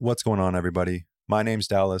What's going on, everybody? My name's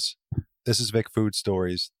Dallas. This is Vic Food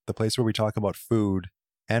Stories, the place where we talk about food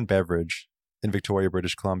and beverage in Victoria,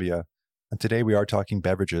 British Columbia. And today we are talking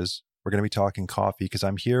beverages. We're going to be talking coffee because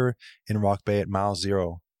I'm here in Rock Bay at Mile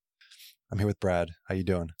Zero. I'm here with Brad. How you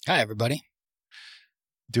doing? Hi, everybody.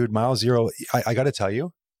 Dude, Mile Zero, I got to tell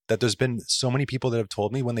you that there's been so many people that have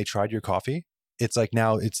told me when they tried your coffee, it's like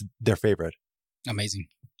now it's their favorite. Amazing.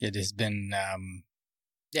 It has been,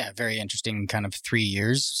 very interesting kind of 3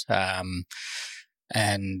 years.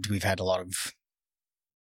 And we've had a lot of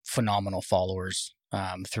phenomenal followers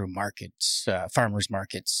through markets, farmers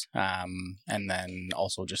markets, and then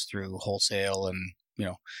also just through wholesale and,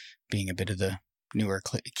 being a bit of the newer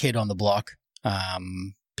kid on the block,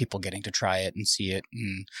 people getting to try it and see it.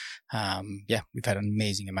 And we've had an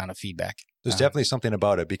amazing amount of feedback. There's definitely something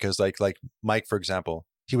about it because like Mike, for example,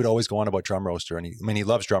 he would always go on about Drum Roaster and he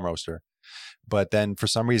loves Drum Roaster. But then for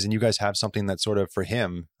some reason, you guys have something that's sort of for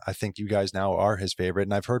him. I think you guys now are his favorite.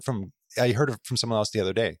 And I heard it from someone else the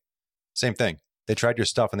other day. Same thing. They tried your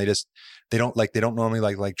stuff and they don't normally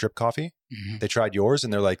like drip coffee. Mm-hmm. They tried yours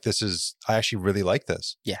and they're like, I actually really like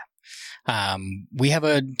this. Yeah. We have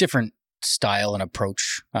a different style and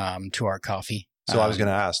approach to our coffee. So I was going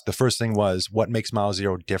to ask, the first thing was, what makes Mile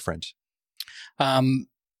Zero different?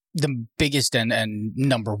 The biggest and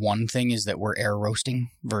number one thing is that we're air roasting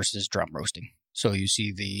versus drum roasting. So you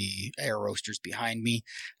see the air roasters behind me.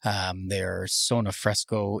 They're Sona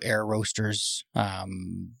Fresco air roasters,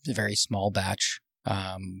 very small batch,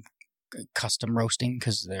 custom roasting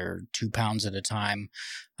because they're 2 pounds at a time.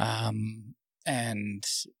 And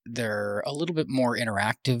they're a little bit more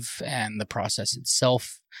interactive, and the process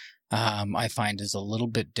itself, I find, is a little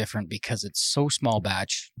bit different because it's so small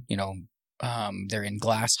batch, they're in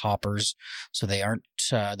glass hoppers, so they aren't,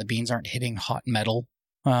 the beans aren't hitting hot metal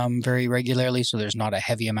very regularly, so there's not a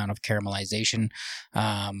heavy amount of caramelization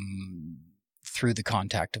through the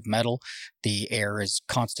contact of metal. The air is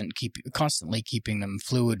constantly keeping them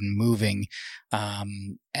fluid and moving,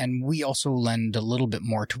 and we also lend a little bit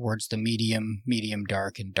more towards the medium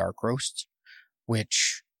dark, and dark roasts,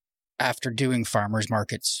 which, after doing farmers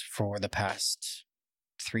markets for the past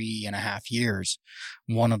 3.5 years,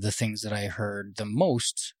 one of the things that I heard the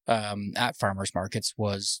most at farmers markets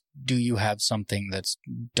was, do you have something that's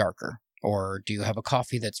darker, or do you have a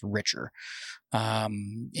coffee that's richer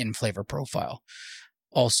in flavor profile?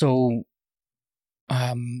 Also,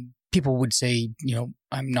 people would say,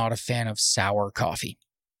 I'm not a fan of sour coffee.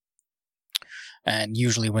 And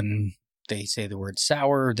usually when they say the word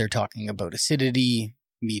sour, they're talking about acidity.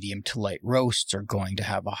 Medium to light roasts are going to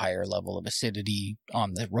have a higher level of acidity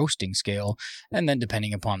on the roasting scale. And then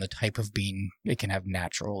depending upon the type of bean, it can have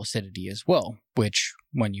natural acidity as well, which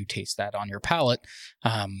when you taste that on your palate,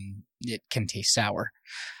 it can taste sour.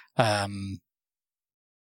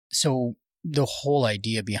 So the whole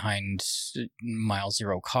idea behind Mile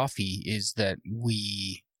Zero Coffee is that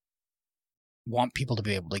we want people to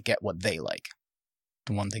be able to get what they like.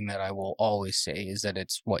 The one thing that I will always say is that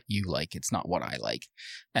it's what you like. It's not what I like.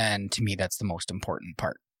 And to me, that's the most important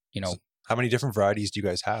part. So how many different varieties do you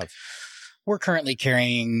guys have? We're currently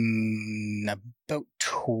carrying about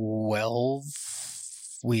 12.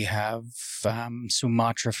 We have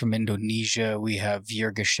Sumatra from Indonesia. We have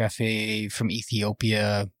Yirgacheffe from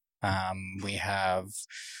Ethiopia. We have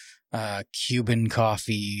Cuban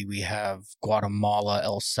coffee. We have Guatemala,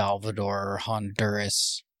 El Salvador,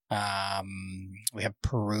 Honduras. We have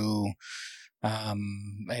Peru, a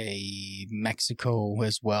Mexico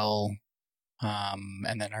as well,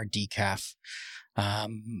 and then our decaf. I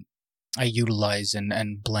utilize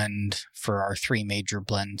and blend for our 3 major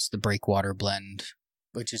blends: the Breakwater blend,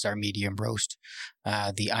 which is our medium roast,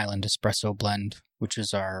 the Island Espresso blend, which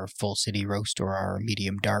is our full city roast or our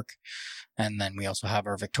medium dark, and then we also have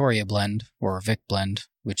our Victoria blend or Vic blend,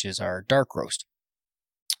 which is our dark roast.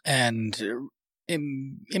 And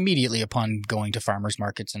immediately upon going to farmers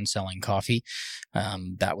markets and selling coffee,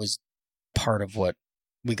 that was part of what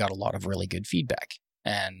we got a lot of really good feedback.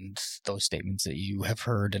 And those statements that you have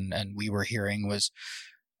heard and we were hearing was,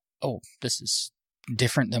 oh, this is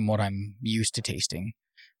different than what I'm used to tasting.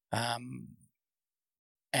 And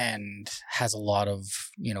has a lot of,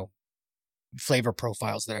 flavor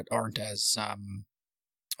profiles that aren't as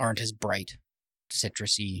bright,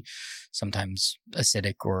 citrusy, sometimes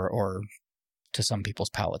acidic or to some people's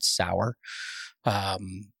palates, sour.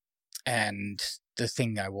 And the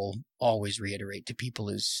thing I will always reiterate to people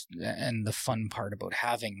is, and the fun part about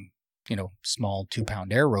having, small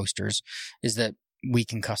 2-pound air roasters is that we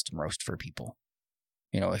can custom roast for people.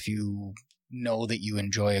 If you know that you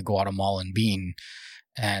enjoy a Guatemalan bean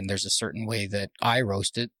and there's a certain way that I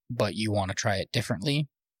roast it, but you want to try it differently,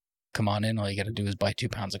 come on in. All you got to do is buy 2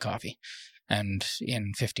 pounds of coffee. And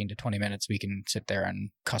in 15 to 20 minutes, we can sit there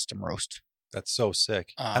and custom roast. That's so sick.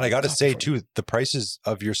 And I got to say too, the prices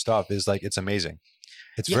of your stuff is like, it's amazing.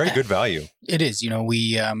 It's very good value. It is.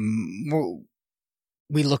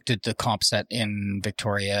 We looked at the comp set in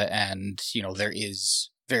Victoria, and, there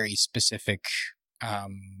is very specific,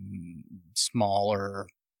 smaller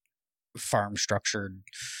farm structured,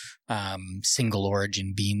 single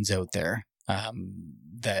origin beans out there,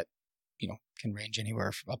 that, can range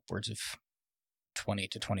anywhere from upwards of $20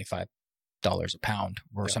 to $25 a pound,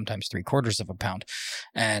 or sometimes 3/4 of a pound.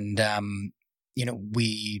 And,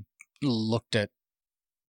 we looked at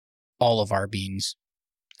all of our beans,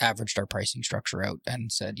 averaged our pricing structure out,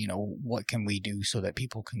 and said, what can we do so that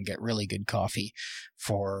people can get really good coffee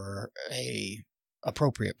for a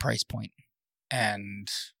appropriate price point, and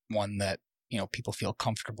one that, people feel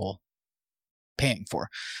comfortable paying for.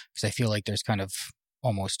 Because I feel like there's kind of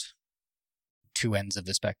almost two ends of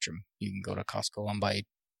the spectrum. You can go to Costco and buy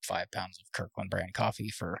 5 pounds of Kirkland brand coffee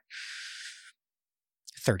for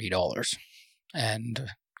 $30. And,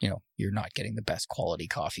 you're not getting the best quality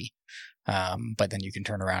coffee. But then you can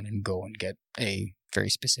turn around and go and get a very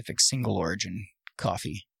specific single origin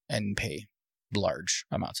coffee and pay large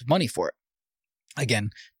amounts of money for it. Again,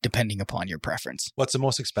 depending upon your preference. What's the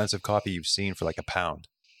most expensive coffee you've seen for like a pound?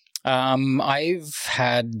 I've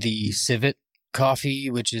had the Civet coffee,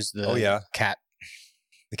 which is the cat.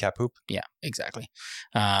 The cat poop? Yeah, exactly.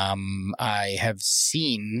 I have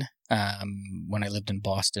seen, when I lived in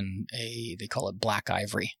Boston, they call it Black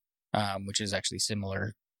Ivory, which is actually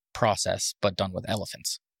similar process, but done with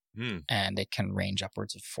elephants. And it can range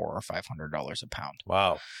upwards of $400 or $500 a pound.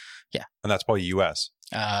 Wow. Yeah. And that's probably US.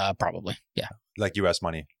 Probably. Yeah. Like US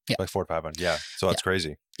money. Yeah. Like 400 to 500. Yeah. So that's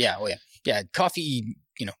crazy. Yeah. Oh yeah. Yeah. Coffee,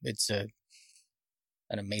 it's an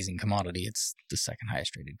amazing commodity. It's the second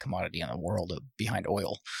highest rated commodity in the world behind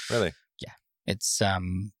oil. Really? Yeah. It's,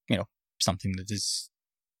 something that is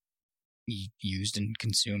used and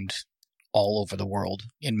consumed all over the world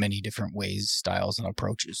in many different ways, styles, and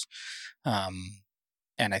approaches.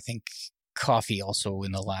 And I think coffee also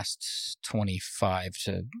in the last 25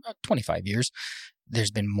 years,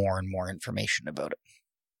 there's been more and more information about it.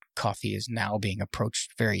 Coffee is now being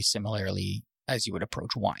approached very similarly as you would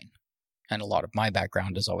approach wine. And a lot of my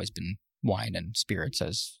background has always been wine and spirits,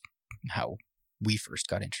 as how we first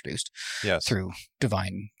got introduced through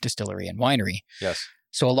Divine Distillery and Winery. Yes.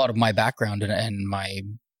 So a lot of my background and my,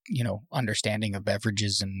 understanding of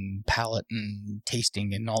beverages and palate and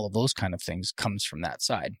tasting and all of those kind of things comes from that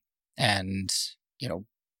side. And,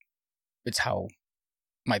 it's how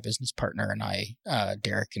my business partner and I,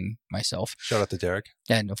 Derek and myself. Shout out to Derek.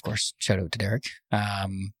 And of course, shout out to Derek.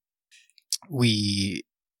 We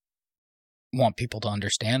want people to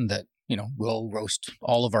understand that, we'll roast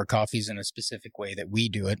all of our coffees in a specific way that we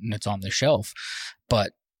do it, and it's on the shelf.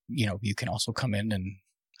 But, you can also come in and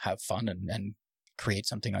have fun and create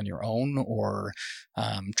something on your own, or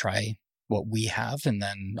try what we have. And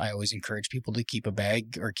then I always encourage people to keep a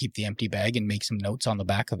bag or keep the empty bag and make some notes on the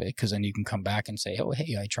back of it, because then you can come back and say, oh,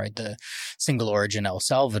 hey, I tried the single origin El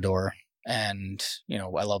Salvador, and,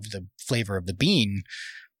 I love the flavor of the bean,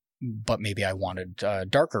 but maybe I wanted a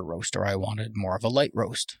darker roast, or I wanted more of a light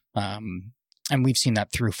roast. And we've seen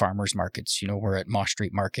that through farmers markets. We're at Moss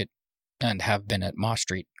Street Market and have been at Moss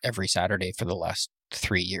Street every Saturday for the last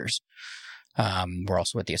 3 years. We're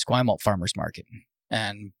also at the Esquimalt Farmers Market.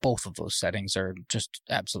 And both of those settings are just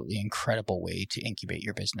absolutely incredible way to incubate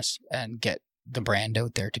your business and get the brand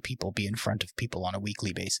out there to people, be in front of people on a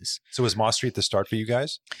weekly basis. So was Moss Street the start for you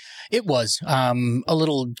guys? It was. A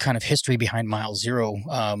little kind of history behind Mile Zero.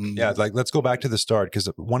 Let's go back to the start, because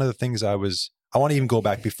one of the things I want to even go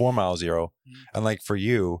back before Mile Zero. And like for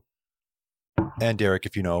you and Derek,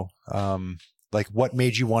 if what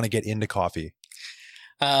made you want to get into coffee?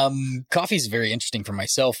 Coffee is very interesting for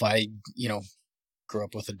myself. I, grew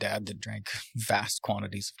up with a dad that drank vast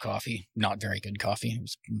quantities of coffee, not very good coffee. It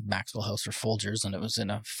was Maxwell House or Folgers, and it was in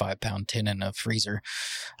a 5-pound tin in a freezer.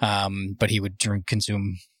 But he would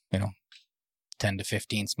consume, 10 to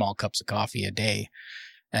 15 small cups of coffee a day.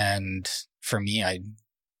 And for me,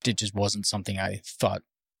 it just wasn't something I thought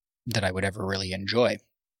that I would ever really enjoy.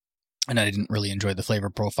 And I didn't really enjoy the flavor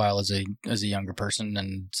profile as a younger person.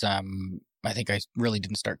 And, I think I really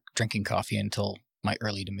didn't start drinking coffee until my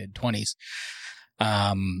early to mid 20s.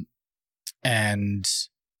 And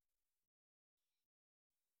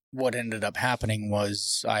what ended up happening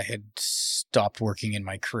was I had stopped working in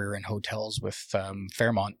my career in hotels with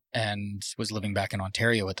Fairmont and was living back in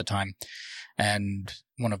Ontario at the time. And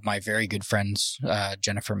one of my very good friends,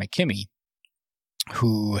 Jennifer McKimmey,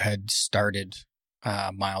 who had started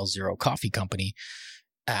Mile Zero Coffee Company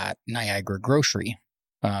at Niagara Grocery,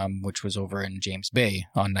 which was over in James Bay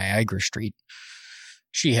on Niagara Street.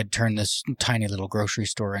 She had turned this tiny little grocery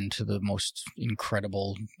store into the most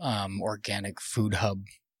incredible organic food hub.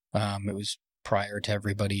 It was prior to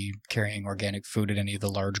everybody carrying organic food at any of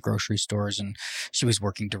the large grocery stores, and she was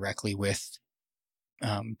working directly with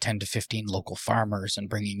 10 to 15 local farmers and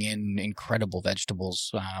bringing in incredible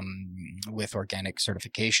vegetables with organic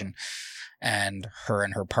certification. And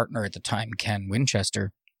her partner at the time, Ken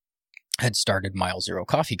Winchester, had started Mile Zero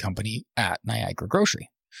Coffee Company at Niagara Grocery.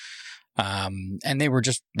 And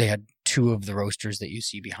they had two of the roasters that you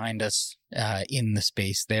see behind us in the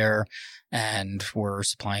space there, and were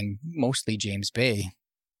supplying mostly James Bay.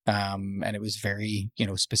 And it was very,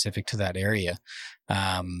 specific to that area.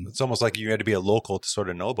 It's almost like you had to be a local to sort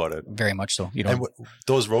of know about it. Very much so. And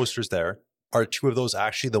those roasters there, are two of those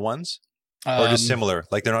actually the ones? Or just similar?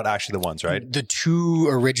 Like they're not actually the ones, right? The two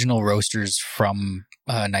original roasters from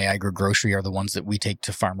Niagara Grocery are the ones that we take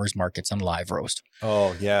to farmers markets and live roast.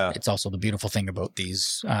 Oh, yeah. It's also the beautiful thing about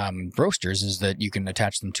these roasters is that you can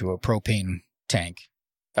attach them to a propane tank.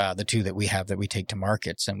 The two that we have that we take to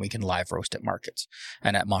markets, and we can live roast at markets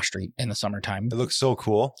and at Moss Street in the summertime. It looks so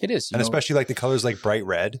cool. It is. And especially like the colors like bright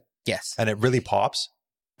red. Yes. And it really pops.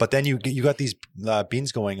 But then you got these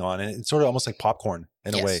beans going on, and it's sort of almost like popcorn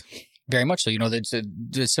in a way. Very much so. It's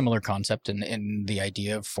a similar concept in the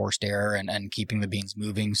idea of forced air and keeping the beans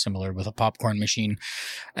moving, similar with a popcorn machine.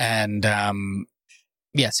 And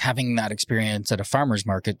yes, having that experience at a farmer's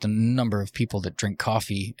market, the number of people that drink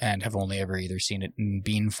coffee and have only ever either seen it in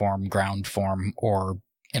bean form, ground form, or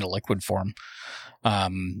in a liquid form,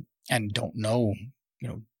 and don't know,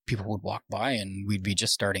 people would walk by and we'd be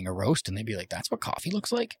just starting a roast and they'd be like, that's what coffee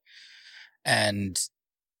looks like. And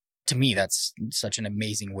to me, that's such an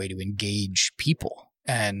amazing way to engage people.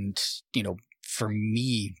 And, for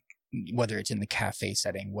me, whether it's in the cafe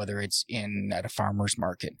setting, whether it's at a farmer's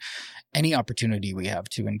market, any opportunity we have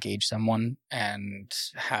to engage someone and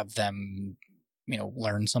have them,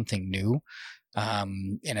 learn something new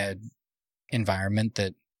in an environment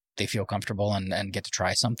that they feel comfortable and get to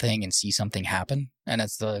try something and see something happen. And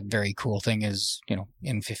that's the very cool thing is,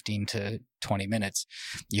 in 15 to 20 minutes,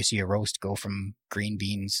 you see a roast go from green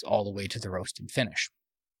beans all the way to the roasted finish.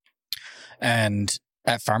 And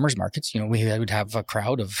at farmers markets, we would have a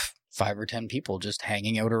crowd of 5 or 10 people just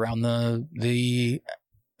hanging out around the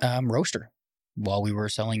roaster while we were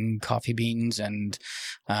selling coffee beans and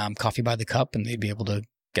coffee by the cup, and they'd be able to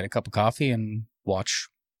get a cup of coffee and watch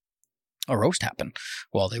a roast happen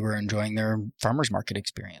while they were enjoying their farmers market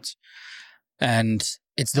experience. And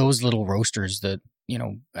it's those little roasters that,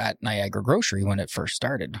 at Niagara Grocery when it first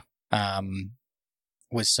started,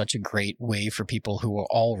 was such a great way for people who were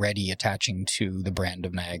already attaching to the brand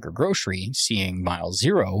of Niagara Grocery, seeing Mile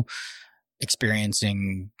Zero,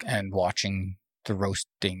 experiencing and watching the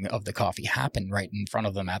roasting of the coffee happen right in front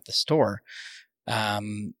of them at the store.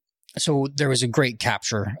 So there was a great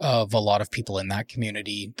capture of a lot of people in that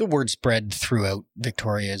community. The word spread throughout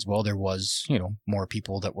Victoria as well. There was, more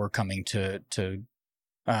people that were coming to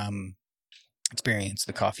experience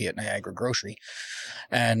the coffee at Niagara Grocery.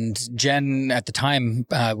 And Jen at the time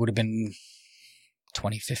would have been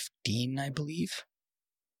 2015, I believe,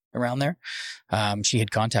 around there. She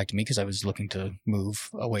had contacted me because I was looking to move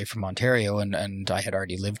away from Ontario, and I had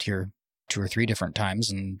already lived here 2 or 3 different times.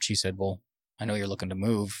 And she said, well, I know you're looking to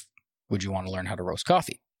move. Would you want to learn how to roast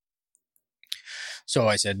coffee? So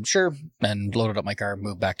I said, sure, and loaded up my car,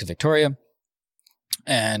 moved back to Victoria,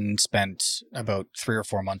 and spent about 3 or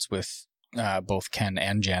 4 months with both Ken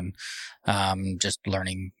and Jen, just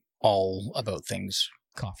learning all about things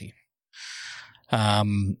coffee.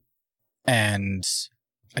 And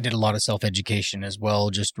I did a lot of self-education as well,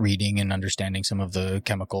 just reading and understanding some of the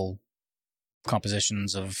chemical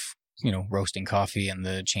compositions of roasting coffee and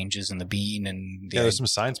the changes in the bean and there's some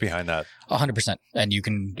science behind that. 100%. And you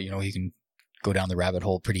can go down the rabbit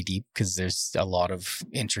hole pretty deep because there's a lot of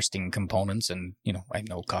interesting components. And, I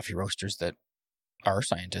know coffee roasters that are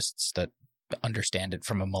scientists that understand it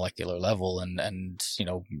from a molecular level and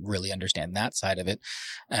really understand that side of it.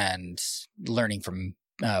 And learning from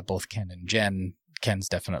both Ken and Jen, Ken's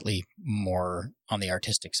definitely more on the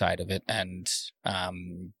artistic side of it and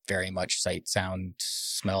very much sight, sound,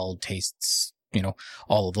 smell, tastes,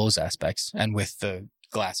 all of those aspects. And with the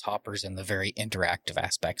glass hoppers and the very interactive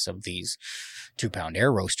aspects of these 2-pound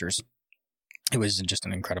air roasters, it was just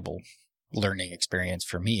an incredible learning experience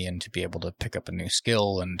for me, and to be able to pick up a new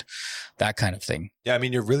skill and that kind of thing. Yeah, I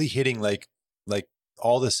mean, you're really hitting like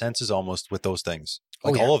all the senses almost with those things.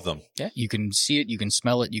 All of them. Yeah, you can see it, you can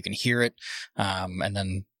smell it, you can hear it. And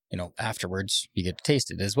then afterwards you get to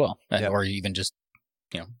taste it as well. And, or even just,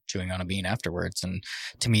 chewing on a bean afterwards. And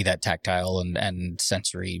to me, that tactile and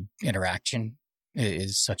sensory interaction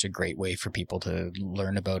is such a great way for people to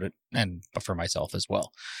learn about it, and for myself as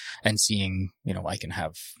well. And seeing, I can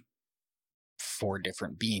have 4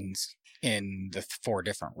 different beans in the 4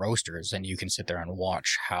 different roasters, and you can sit there and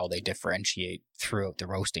watch how they differentiate throughout the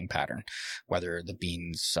roasting pattern, whether the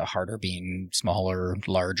bean's a harder bean, smaller,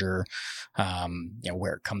 larger,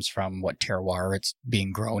 where it comes from, what terroir it's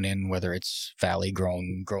being grown in, whether it's valley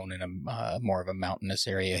grown in a more of a mountainous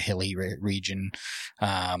area, hilly region,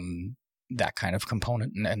 that kind of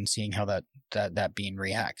component, and seeing how that bean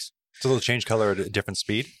reacts. So they'll change color at a different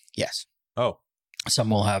speed? Yes. Oh.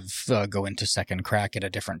 Some will have go into second crack at a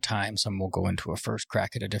different time. Some will go into a first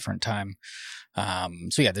crack at a different time.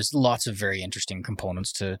 So yeah, there's lots of very interesting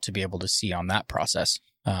components to be able to see on that process,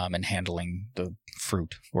 and handling the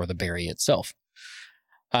fruit or the berry itself.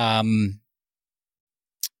 Back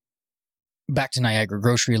to Niagara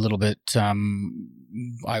Grocery a little bit.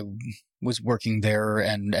 I was working there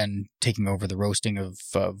and taking over the roasting of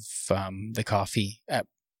the coffee at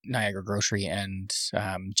Niagara Grocery, and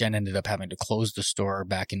Jen ended up having to close the store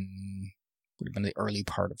back in, would have been the early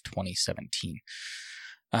part of 2017.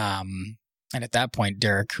 And at that point,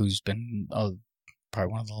 Derek, who's been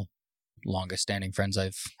probably one of the longest standing friends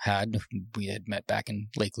I've had, we had met back in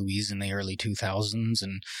Lake Louise in the early 2000s,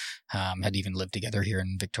 and had even lived together here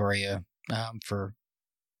in Victoria for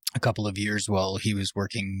a couple of years while he was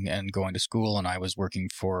working and going to school, and I was working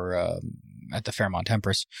at the Fairmont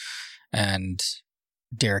Empress. And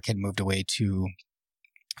Derek had moved away to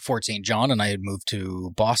Fort St. John, and I had moved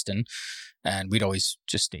to Boston, and we'd always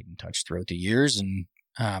just stayed in touch throughout the years. And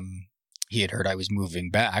he had heard I was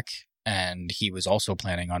moving back, and he was also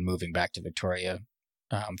planning on moving back to Victoria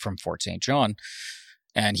from Fort St. John.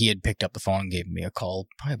 And he had picked up the phone and gave me a call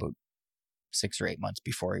probably about 6 or 8 months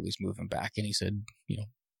before he was moving back. And he said,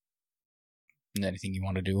 anything you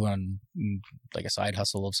want to do on like a side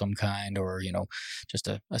hustle of some kind, or, just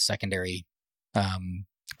a secondary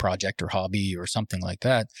project or hobby or something like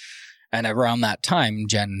that. And around that time,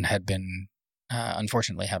 Jen had been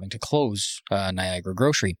unfortunately having to close Niagara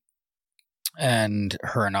Grocery, and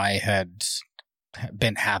her and I had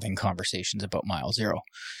been having conversations about Mile Zero,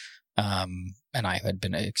 and I had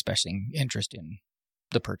been expressing interest in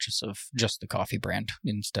the purchase of just the coffee brand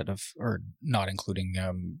or not including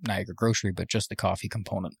Niagara Grocery, but just the coffee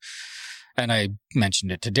component. And I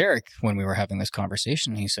mentioned it to Derek when we were having this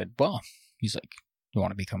conversation. He said, he's like, you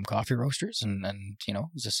want to become coffee roasters? And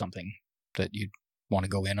is this something that you'd want to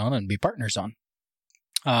go in on and be partners on?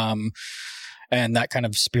 And that kind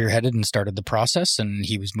of spearheaded and started the process. And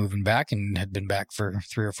he was moving back and had been back for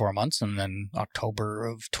 3 or 4 months. And then October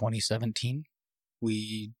of 2017,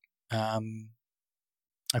 we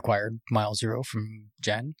acquired Mile Zero from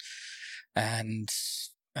Jen, and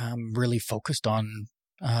really focused on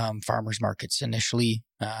farmers markets initially,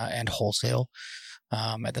 and wholesale.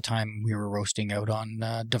 At the time, we were roasting out on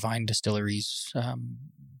Divine Distilleries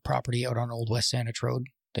property out on Old West Saanich Road.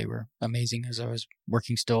 They were amazing, as I was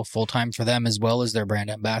working still full-time for them as well as their brand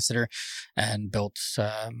ambassador, and built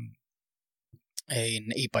an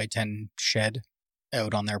 8x10 shed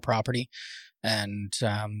out on their property. And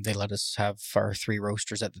they let us have our 3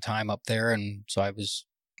 roasters at the time up there. And so I was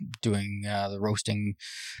doing the roasting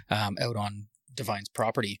out on Divine's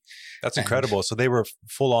property. That's incredible. So they were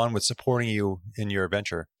full on with supporting you in your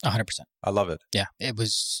venture. 100%. I love it. Yeah, it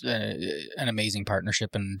was an amazing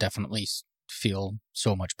partnership, and definitely feel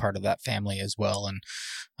so much part of that family as well. And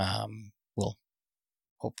we'll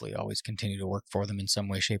hopefully always continue to work for them in some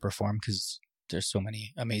way, shape, or form, because there's so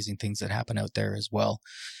many amazing things that happen out there as well.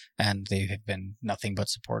 And they have been nothing but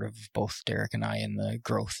supportive of both Derek and I in the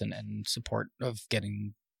growth and support of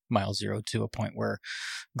getting Mile Zero to a point where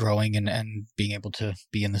growing and being able to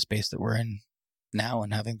be in the space that we're in now,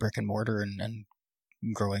 and having brick and mortar and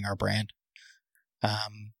growing our brand.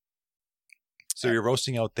 So you're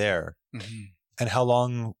roasting out there. Mm-hmm. And how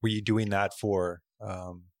long were you doing that for?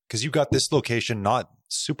 Because you got this location not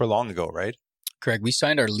super long ago, right? Correct. We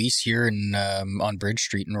signed our lease here in on Bridge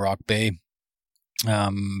Street in Rock Bay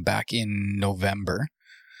back in November.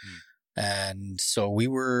 And so we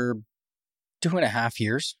were 2.5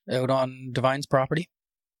 years out on Divine's property,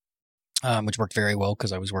 which worked very well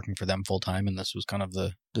because I was working for them full time, and this was kind of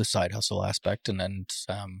the side hustle aspect. And then,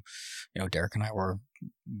 Derek and I were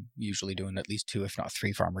usually doing at least 2, if not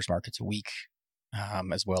 3 farmers markets a week,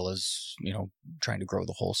 as well as, trying to grow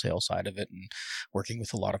the wholesale side of it, and working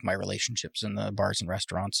with a lot of my relationships in the bars and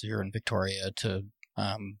restaurants here in Victoria to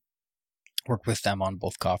worked with them on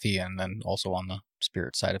both coffee and then also on the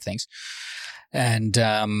spirit side of things. And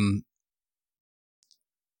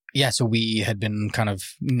so we had been kind of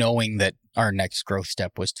knowing that our next growth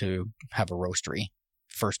step was to have a roastery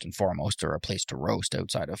first and foremost, or a place to roast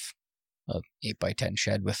outside of a 8x10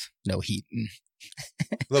 shed with no heat and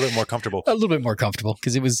a little bit more comfortable. A little bit more comfortable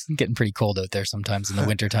because it was getting pretty cold out there sometimes in the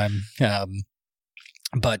wintertime. So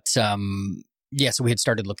we had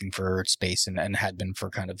started looking for space and had been for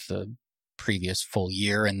kind of the previous full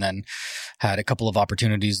year, and then had a couple of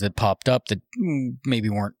opportunities that popped up that maybe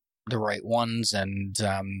weren't the right ones, and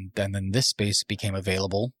then this space became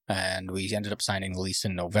available, and we ended up signing the lease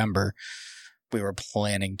in November. We were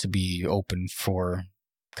planning to be open for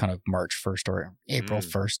kind of March 1st or April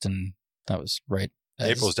 1st, and that was right.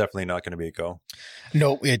 April's definitely not going to be a go.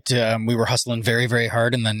 No, we were hustling very, very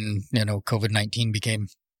hard, and then COVID-19 became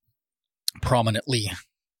prominently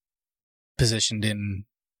positioned in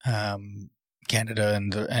Canada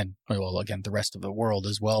and the rest of the world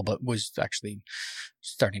as well, but was actually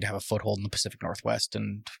starting to have a foothold in the Pacific Northwest,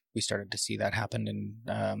 and we started to see that happen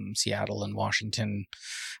in Seattle and Washington,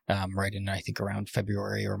 right in I think around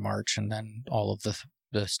February or March, and then all of the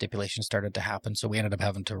stipulations started to happen. So we ended up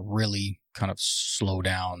having to really kind of slow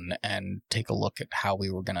down and take a look at how we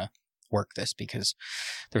were going to work this, because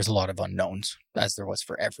there was a lot of unknowns, as there was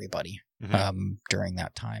for everybody during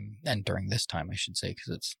that time, and during this time, I should say,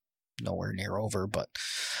 because it's nowhere near over. But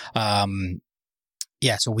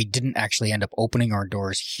so we didn't actually end up opening our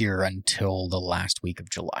doors here until the last week of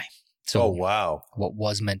July. So wow, what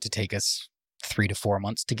was meant to take us 3 to 4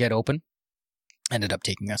 months to get open ended up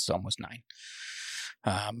taking us almost 9.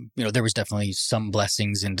 There was definitely some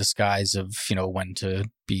blessings in disguise of, when to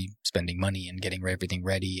be spending money and getting everything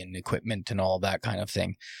ready and equipment and all that kind of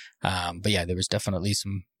thing. There was definitely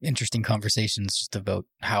some interesting conversations just about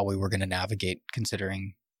how we were going to navigate,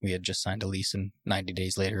 considering we had just signed a lease and 90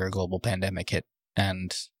 days later a global pandemic hit.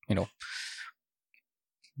 And, do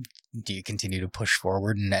you continue to push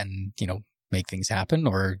forward and make things happen,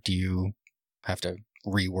 or do you have to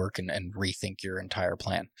rework and rethink your entire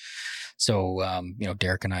plan? So,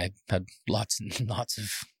 Derek and I had lots and lots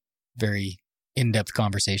of very in-depth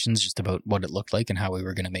conversations just about what it looked like and how we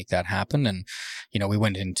were going to make that happen. And, we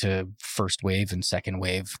went into first wave and second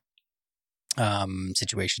wave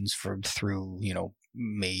situations through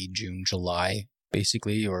May, June, July,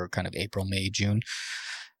 basically, or kind of April, May, June.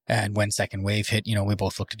 And when second wave hit, we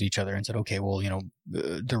both looked at each other and said, okay, well,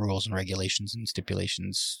 the rules and regulations and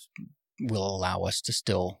stipulations will allow us to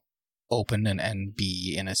still open and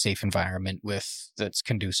be in a safe environment that's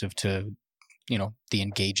conducive to, the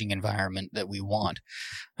engaging environment that we want.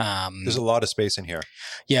 There's a lot of space in here.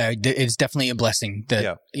 Yeah, it's definitely a blessing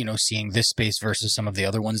that, seeing this space versus some of the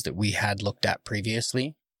other ones that we had looked at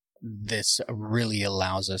previously, this really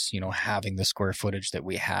allows us, having the square footage that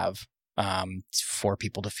we have, for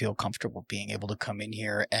people to feel comfortable being able to come in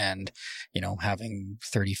here and, having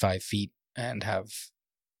 35 feet and have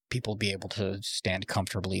people be able to stand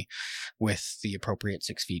comfortably with the appropriate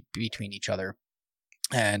 6 feet between each other.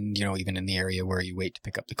 And, even in the area where you wait to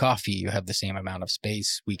pick up the coffee, you have the same amount of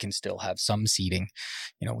space. We can still have some seating.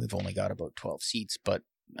 We've only got about 12 seats, but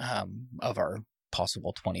of our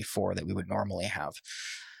possible 24 that we would normally have.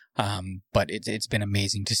 But it's been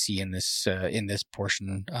amazing to see in this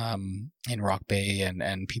portion in Rock Bay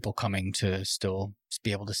and people coming to still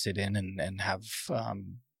be able to sit in and have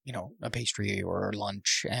a pastry or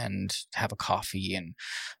lunch and have a coffee and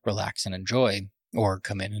relax and enjoy, or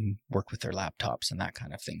come in and work with their laptops and that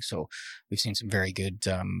kind of thing. So we've seen some very good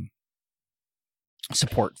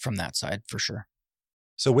support from that side for sure.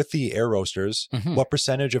 So with the air roasters, what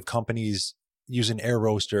percentage of companies use an air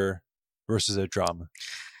roaster versus a drum?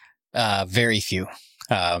 Very few.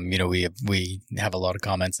 We have a lot of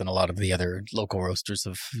comments, and a lot of the other local roasters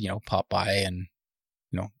have, popped by, and,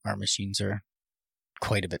 our machines are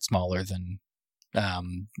quite a bit smaller than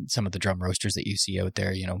some of the drum roasters that you see out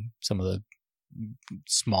there. Some of the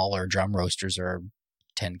smaller drum roasters are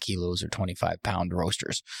 10 kilos or 25-pound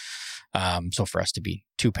roasters. So for us to be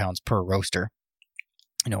 2 pounds per roaster,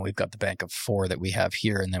 we've got the bank of 4 that we have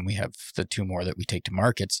here, and then we have the 2 more that we take to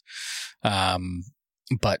markets.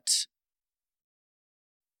 But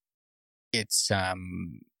it's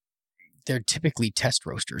they're typically test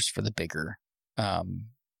roasters for the bigger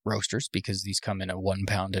roasters, because these come in a 1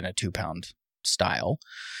 pound and a 2 pound style.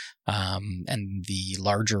 And the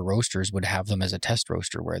larger roasters would have them as a test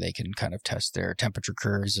roaster, where they can kind of test their temperature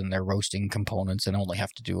curves and their roasting components, and only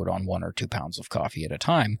have to do it on 1 or 2 pounds of coffee at a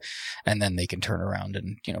time. And then they can turn around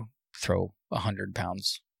and, throw 100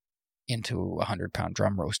 pounds into a 100-pound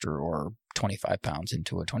drum roaster, or 25 pounds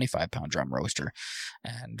into a 25-pound drum roaster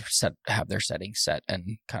and have their settings set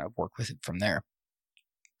and kind of work with it from there.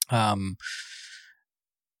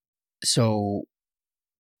 So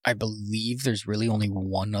I believe there's really only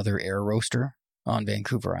one other air roaster on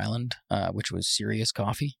Vancouver Island, which was Sirius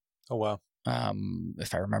Coffee. Oh, wow.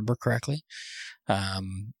 If I remember correctly.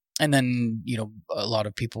 And then, a lot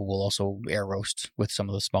of people will also air roast with some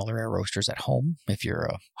of the smaller air roasters at home. If you're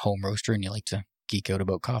a home roaster and you like to geek out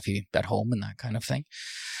about coffee at home and that kind of thing.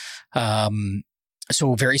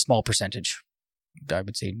 So a very small percentage. I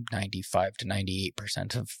would say 95 to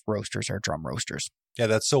 98% of roasters are drum roasters. Yeah,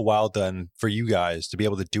 that's so wild then for you guys to be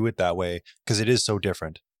able to do it that way, because it is so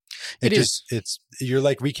different. You're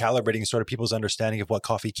like recalibrating sort of people's understanding of what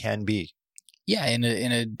coffee can be. Yeah, in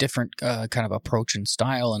a different kind of approach and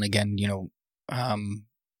style. And again,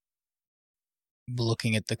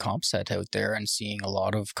 looking at the comp set out there and seeing a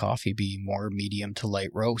lot of coffee be more medium to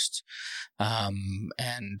light roasts.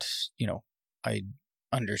 And, I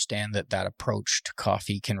understand that approach to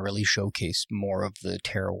coffee can really showcase more of the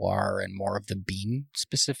terroir and more of the bean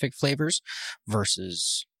specific flavors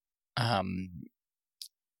versus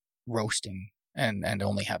roasting and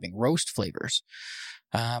only having roast flavors.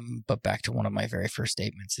 But back to one of my very first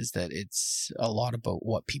statements is that it's a lot about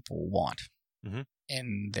what people want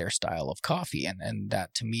in their style of coffee. And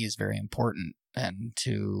that to me is very important. And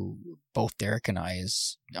to both Derek and I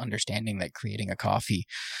is understanding that creating a coffee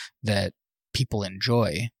that people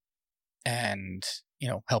enjoy and,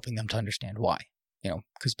 helping them to understand why,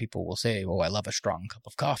 because people will say, oh, I love a strong cup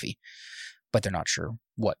of coffee, but they're not sure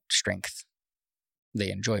what strength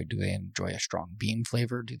they enjoy. Do they enjoy a strong bean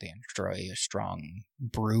flavor? Do they enjoy a strong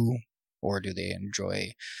brew? Or do they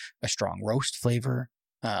enjoy a strong roast flavor?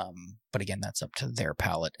 But again, that's up to their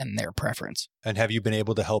palate and their preference. And have you been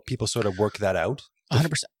able to help people sort of work that out?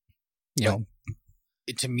 100%.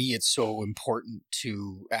 To me, it's so important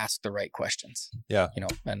to ask the right questions. Yeah.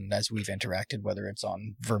 And as we've interacted, whether it's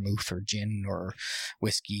on vermouth or gin or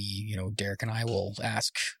whiskey, Derek and I will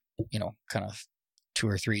ask, kind of 2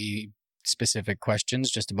 or 3 specific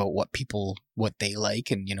questions just about what they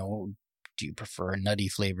like. And, do you prefer a nutty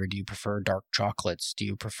flavor? Do you prefer dark chocolates? Do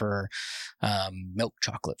you prefer milk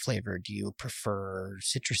chocolate flavor? Do you prefer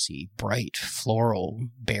citrusy, bright, floral,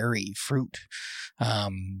 berry, fruit?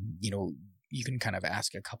 You can kind of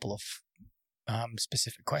ask a couple of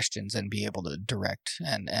specific questions and be able to direct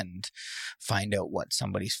and find out what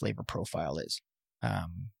somebody's flavor profile is.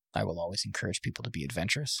 I will always encourage people to be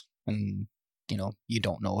adventurous, and you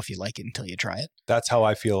don't know if you like it until you try it. That's how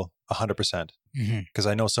I feel 100%. Because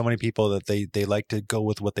I know so many people that they like to go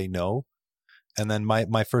with what they know. And then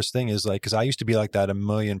my first thing is like, because I used to be like that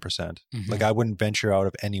 1,000,000%. Like I wouldn't venture out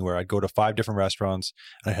of anywhere. I'd go to 5 different restaurants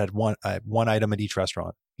and I had one item at each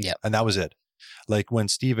restaurant. Yeah. And that was it. Like when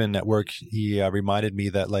Steven at work, he reminded me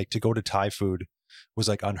that like to go to Thai food was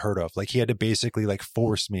like unheard of. Like he had to basically like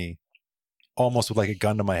force me almost with like a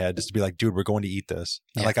gun to my head just to be like, dude, we're going to eat this.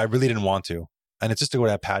 And like I really didn't want to. And it's just to go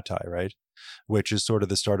to have pad thai, right? Which is sort of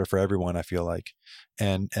the starter for everyone, I feel like.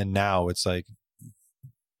 And now it's like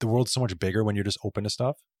the world's so much bigger when you're just open to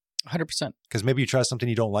stuff. 100%. Because maybe you try something,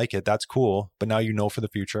 you don't like it. That's cool. But now you know for the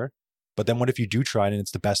future. But then what if you do try it and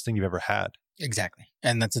it's the best thing you've ever had? Exactly.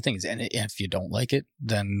 And that's the thing is, and if you don't like it,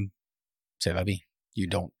 then c'est la vie. You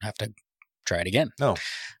don't have to try it again. No.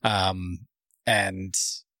 And,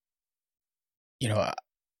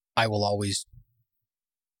 I will always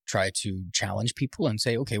try to challenge people and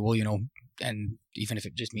say, okay, well, and even if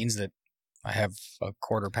it just means that I have a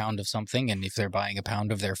quarter pound of something, and if they're buying a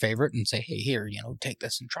pound of their favorite, and say, hey, here, take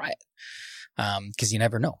this and try it. Because you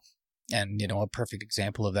never know. And, a perfect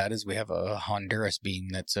example of that is we have a Honduras bean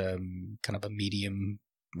that's kind of a medium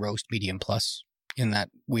roast, medium plus in that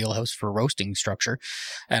wheelhouse for roasting structure.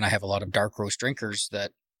 And I have a lot of dark roast drinkers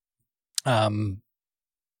that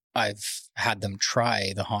I've had them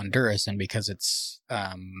try the Honduras, and because it's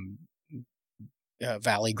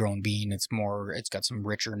valley grown bean, it's got some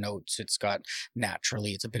richer notes. It's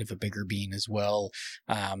a bit of a bigger bean as well.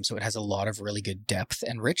 So it has a lot of really good depth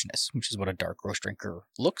and richness, which is what a dark roast drinker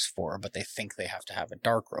looks for, but they think they have to have a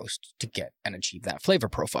dark roast to get and achieve that flavor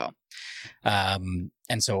profile. And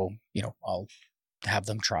so, I'll have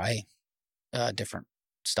them try a different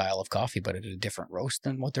style of coffee, but at a different roast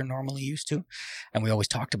than what they're normally used to. And we always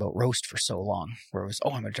talked about roast for so long, where it was,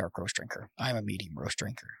 I'm a dark roast drinker, I'm a medium roast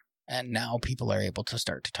drinker. And now people are able to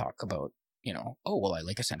start to talk about, I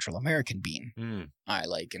like a Central American bean. I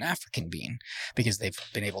like an African bean, because they've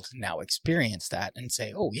been able to now experience that and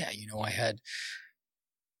say, oh yeah, I had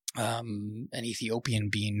an Ethiopian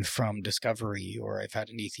bean from Discovery, or I've had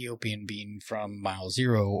an Ethiopian bean from Mile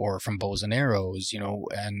Zero or from Bows and Arrows,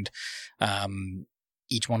 and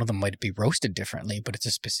each one of them might be roasted differently, but it's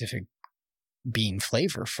a specific bean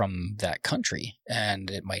flavor from that country,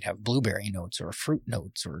 and it might have blueberry notes or fruit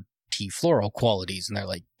notes or tea floral qualities, and they're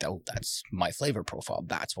like, oh, that's my flavor profile,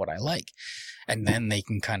 that's what I like. And then they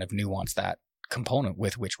can kind of nuance that component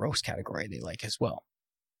with which roast category they like as well.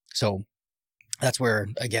 So that's where,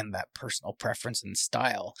 again, that personal preference and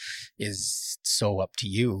style is so up to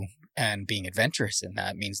you, and being adventurous in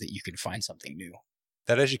that means that you can find something new.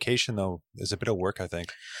 That education, though, is a bit of work, I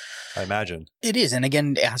think. I imagine. It is. And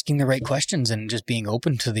again, asking the right questions and just being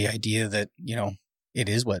open to the idea that, it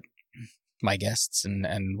is what my guests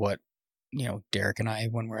and what, Derek and I,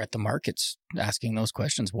 when we're at the markets, asking those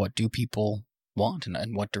questions, what do people want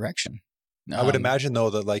and what direction? I would imagine, though,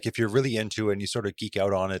 that like if you're really into it and you sort of geek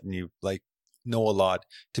out on it and you like know a lot,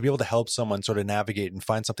 to be able to help someone sort of navigate and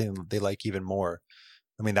find something they like even more,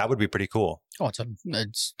 I mean, that would be pretty cool. Oh,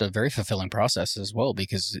 it's a very fulfilling process as well,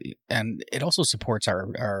 because, and it also supports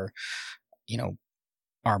our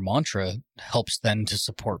mantra, helps then to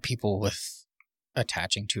support people with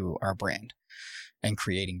attaching to our brand and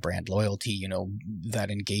creating brand loyalty,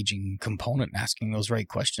 that engaging component, asking those right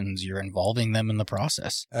questions, you're involving them in the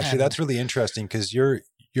process. Actually, that's really interesting, because you're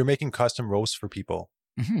making custom roasts for people.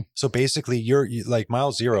 Mm-hmm. So basically you like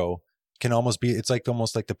Mile Zero can almost be, it's like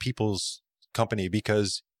almost like the people's company,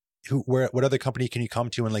 because what other company can you come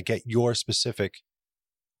to and like get your specific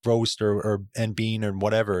roast and bean or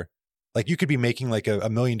whatever? Like you could be making like a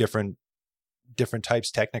million different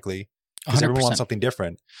types technically, because everyone wants something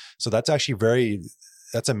different. So that's actually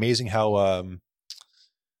that's amazing how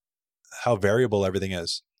variable everything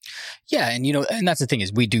is. Yeah. And, and that's the thing,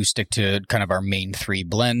 is we do stick to kind of our main 3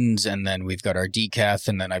 blends, and then we've got our decaf,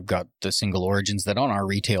 and then I've got the single origins that on our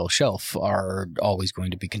retail shelf are always going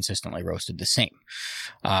to be consistently roasted the same.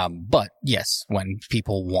 But yes, when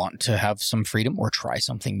people want to have some freedom or try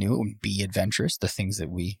something new and be adventurous, the things that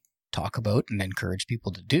we talk about and encourage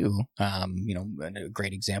people to do. And a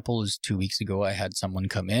great example is 2 weeks ago, I had someone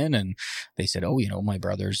come in and they said, oh, my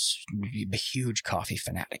brother's a huge coffee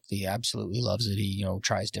fanatic. He absolutely loves it. He,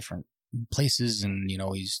 tries different places, and,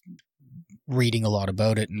 he's reading a lot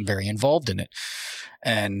about it and very involved in it.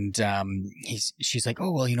 And she's like,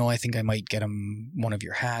 oh, well, I think I might get him one of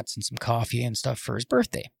your hats and some coffee and stuff for his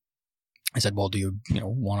birthday. I said, well, do you,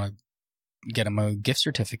 want to get him a gift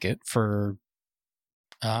certificate for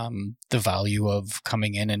the value of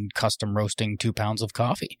coming in and custom roasting 2 pounds of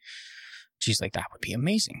coffee? She's like, that would be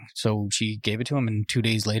amazing. So she gave it to him, and 2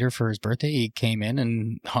 days later for his birthday, he came in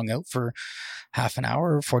and hung out for half an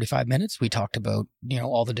hour, 45 minutes. We talked about,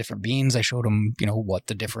 all the different beans. I showed him, what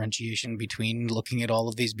the differentiation between looking at all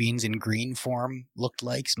of these beans in green form looked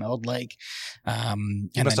like, smelled like.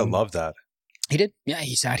 He must have loved that. He did. Yeah.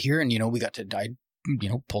 He sat here and, we got to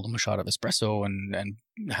pulled him a shot of espresso and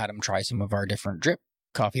had him try some of our different drip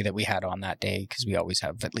coffee that we had on that day, because we always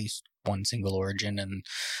have at least one single origin and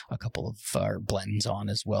a couple of our blends on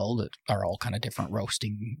as well that are all kind of different roast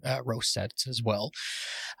sets as well.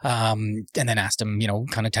 And then asked him,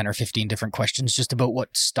 kind of 10 or 15 different questions just about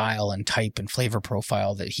what style and type and flavor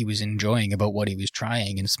profile that he was enjoying, about what he was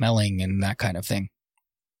trying and smelling and that kind of thing.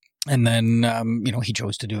 And then, he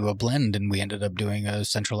chose to do a blend, and we ended up doing a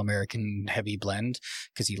Central American heavy blend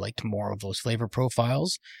because he liked more of those flavor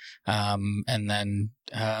profiles. And then,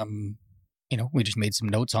 we just made some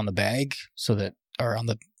notes on the bag or on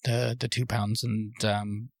the 2 pounds, and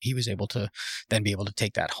he was able to then be able to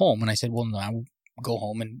take that home. And I said, well, now go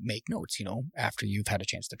home and make notes, after you've had a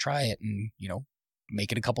chance to try it, and, make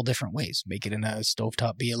it a couple different ways. Make it in a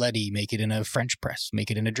stovetop Bialetti, make it in a French press, make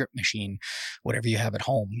it in a drip machine, whatever you have at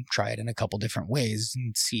home. Try it in a couple different ways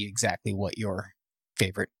and see exactly what your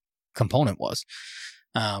favorite component was.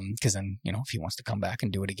 Because then, if he wants to come back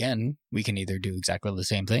and do it again, we can either do exactly the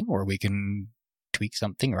same thing, or we can tweak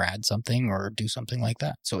something or add something or do something like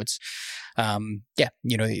that. So it's, So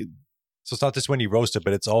it's not just when you roast it,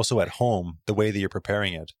 but it's also at home, the way that you're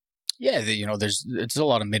preparing it. Yeah. It's a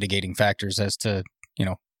lot of mitigating factors as to,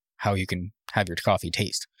 how you can have your coffee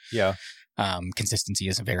taste. Yeah. Consistency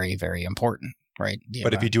is very, very important, right?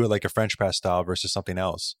 But if you do it like a French press style versus something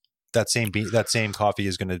else, that same coffee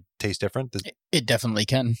is going to taste different? It definitely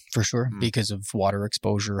can, for sure, because of water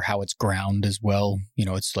exposure, how it's ground as well.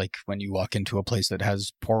 It's like when you walk into a place that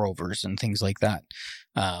has pour overs and things like that,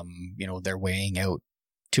 they're weighing out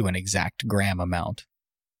to an exact gram amount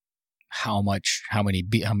how much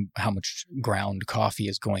ground coffee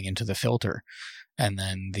is going into the filter. And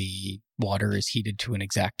then the water is heated to an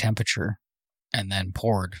exact temperature and then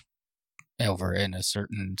poured over in a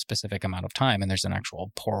certain specific amount of time, and there's an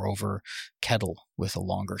actual pour over kettle with a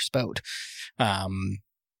longer spout.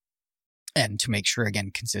 And to make sure,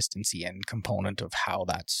 again, consistency and component of how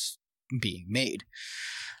that's being made.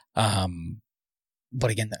 But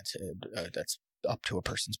again, that's up to a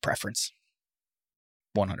person's preference.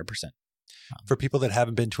 100%. For people that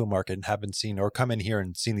haven't been to a market and haven't seen or come in here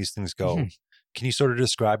and seen these things go, can you sort of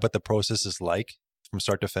describe what the process is like from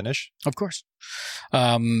start to finish? Of course.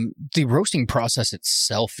 The roasting process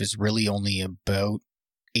itself is really only about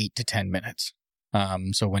 8 to 10 minutes.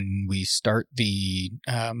 So when we start the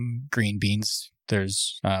green beans,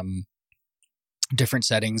 there's different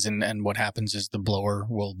settings, and what happens is the blower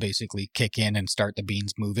will basically kick in and start the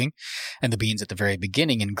beans moving. And the beans at the very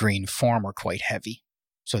beginning in green form are quite heavy,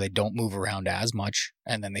 so they don't move around as much,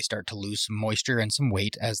 and then they start to lose some moisture and some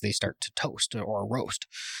weight as they start to toast or roast.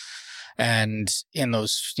 And in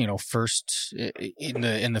those, first in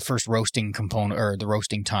the first roasting component, or the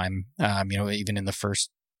roasting time, even in the first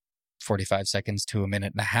 45 seconds to a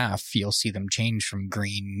minute and a half, you'll see them change from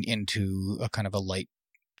green into a kind of a light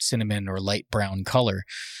cinnamon or light brown color.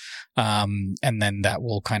 And then that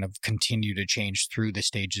will kind of continue to change through the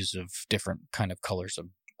stages of different kind of colors of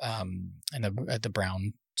at the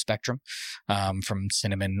brown spectrum, from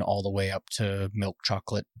cinnamon all the way up to milk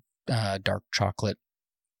chocolate, dark chocolate.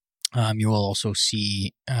 You will also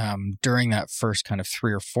see during that first kind of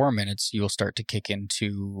 3 or 4 minutes, you'll start to kick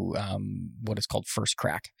into what is called first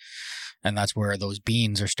crack. And that's where those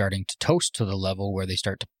beans are starting to toast to the level where they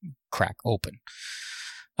start to crack open.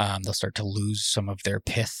 They'll start to lose some of their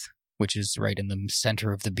pith, which is right in the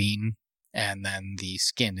center of the bean, and then the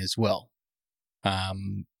skin as well.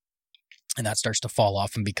 And that starts to fall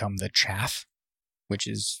off and become the chaff, which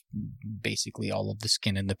is basically all of the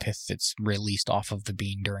skin and the pith that's released off of the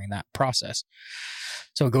bean during that process.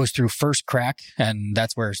 So it goes through first crack, and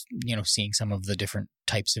that's where, seeing some of the different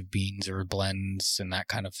types of beans or blends and that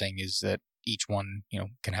kind of thing is that each one,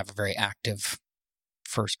 can have a very active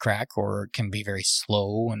first crack, or it can be very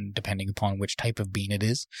slow, and depending upon which type of bean it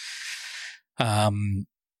is.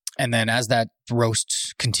 And then as that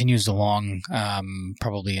roast continues along,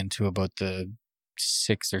 probably into about the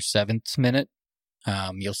 6th or 7th minute,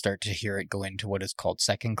 you'll start to hear it go into what is called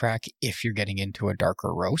second crack if you're getting into a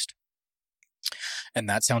darker roast. And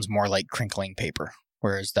that sounds more like crinkling paper,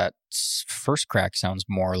 whereas that first crack sounds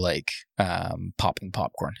more like popping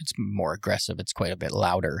popcorn. It's more aggressive. It's quite a bit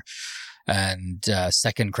louder. And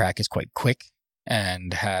second crack is quite quick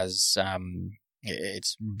and has,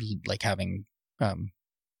 it's like having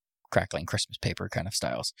crackling Christmas paper kind of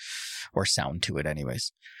styles or sound to it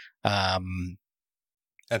anyways. And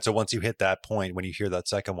so once you hit that point, when you hear that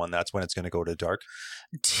second one, that's when it's going to go to dark?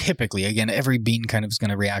 Typically. Again, every bean kind of is going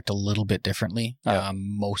to react a little bit differently. Yeah.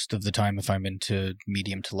 Most of the time, if I'm into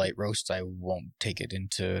medium to light roasts, I won't take it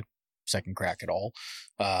into second crack at all.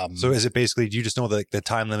 So is it basically, do you just know the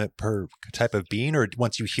time limit per type of bean, or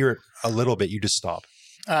once you hear it a little bit, you just stop?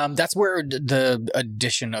 That's where the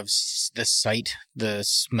addition of the sight, the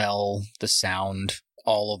smell, the sound,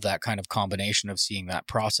 all of that kind of combination of seeing that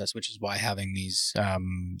process, which is why having these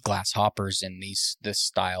glass hoppers in this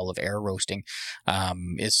style of air roasting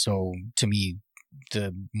is so, to me,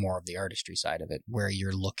 the more of the artistry side of it, where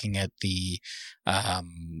you're looking at the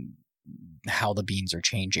how the beans are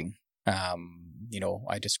changing.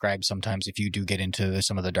 I describe sometimes, if you do get into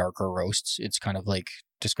some of the darker roasts, it's kind of like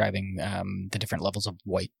describing the different levels of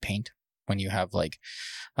white paint, when you have like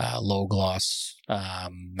low gloss,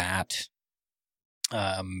 matte,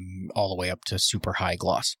 all the way up to super high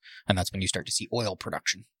gloss. And that's when you start to see oil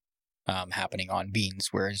production happening on beans.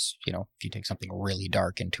 Whereas, if you take something really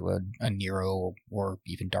dark into a Nero or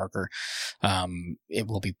even darker, it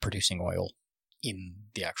will be producing oil in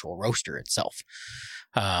the actual roaster itself.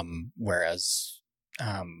 Whereas,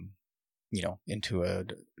 into a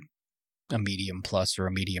medium plus or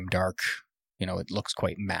a medium dark, it looks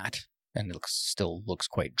quite matte, and it still looks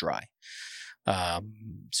quite dry.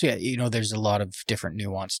 So yeah, there's a lot of different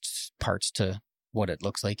nuanced parts to what it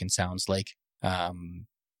looks like and sounds like. And,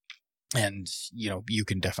 you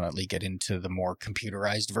can definitely get into the more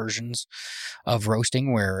computerized versions of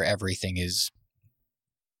roasting, where everything is,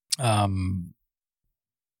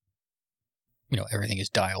 everything is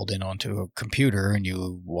dialed in onto a computer, and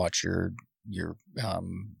you watch your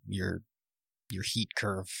heat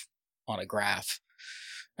curve on a graph,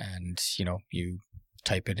 and, you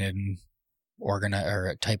type it in,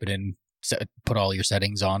 put all your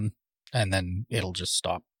settings on, and then it'll just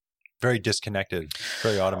stop. Very disconnected,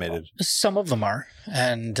 very automated. Some of them are.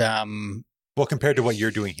 And, well, compared to what you're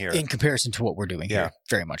doing here. In comparison to what we're doing here,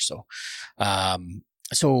 very much so.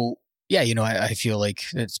 So Yeah, I feel like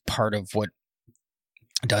it's part of what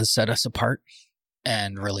does set us apart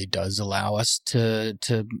and really does allow us to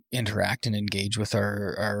interact and engage with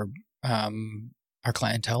our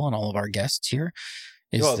clientele and all of our guests here.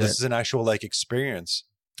 Well, this is an actual like experience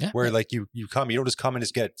where like you come, you don't just come and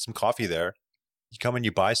just get some coffee there. You come and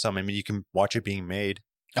you buy some. I mean, you can watch it being made.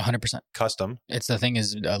 100%. Custom. It's the thing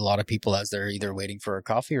is a lot of people, as they're either waiting for a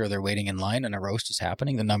coffee or they're waiting in line and a roast is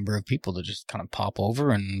happening, the number of people that just kind of pop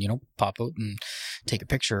over and, pop out and take a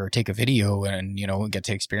picture or take a video and, get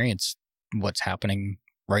to experience what's happening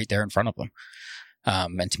right there in front of them.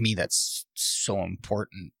 And to me, that's so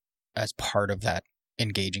important as part of that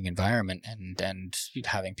engaging environment and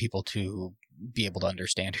having people to be able to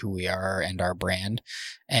understand who we are and our brand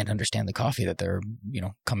and understand the coffee that they're,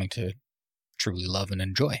 coming to truly love and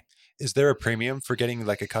enjoy. Is there a premium for getting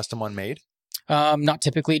like a custom one made? Not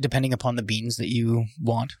typically, depending upon the beans that you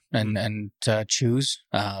want and choose.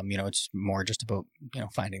 It's more just about,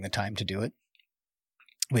 finding the time to do it,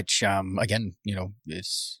 which, again,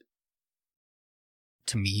 is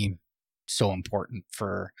to me so important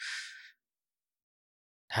for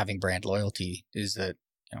having brand loyalty is that,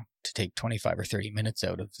 to take 25 or 30 minutes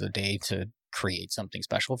out of the day to create something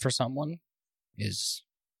special for someone is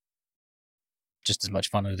just as much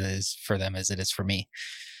fun it is for them as it is for me.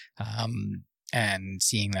 And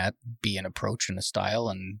seeing that be an approach and a style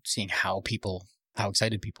and seeing how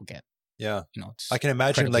excited people get. Yeah. I can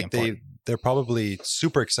imagine like important. they're probably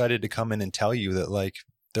super excited to come in and tell you that like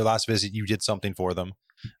their last visit, you did something for them.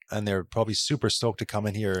 And they're probably super stoked to come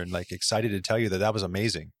in here and like excited to tell you that was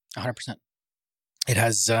amazing. 100%. It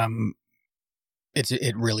has,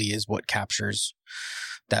 it really is what captures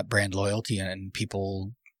that brand loyalty and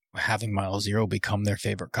people having Mile Zero become their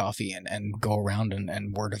favorite coffee and go around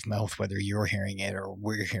and word of mouth, whether you're hearing it or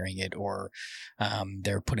we're hearing it, or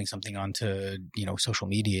they're putting something onto, social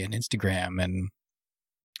media and Instagram and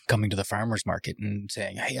coming to the farmer's market and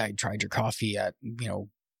saying, hey, I tried your coffee at,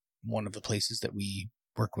 one of the places that we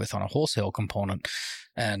work with on a wholesale component.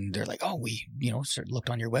 And they're like, oh, we, looked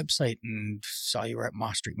on your website and saw you were at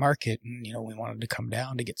Moss Street Market and, we wanted to come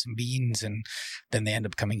down to get some beans. And then they end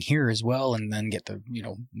up coming here as well and then get the,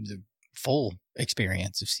 the full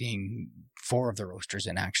experience of seeing 4 of the roasters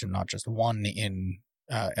in action, not just one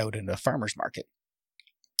out in the farmer's market.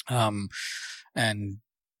 And,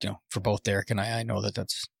 for both Derek and I know that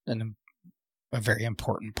that's a very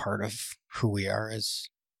important part of who we are as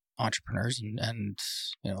entrepreneurs and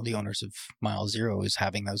the owners of Mile Zero is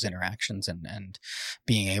having those interactions and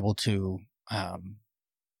being able to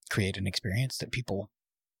create an experience that people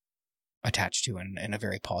attach to in a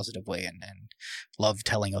very positive way and love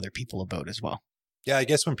telling other people about as well. Yeah, I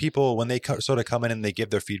guess when they sort of come in and they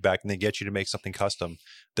give their feedback and they get you to make something custom,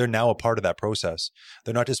 they're now a part of that process.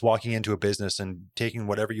 They're not just walking into a business and taking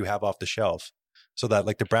whatever you have off the shelf. So that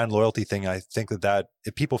like the brand loyalty thing, I think that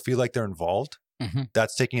if people feel like they're involved,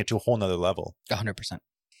 that's taking it to a whole nother level. 100%.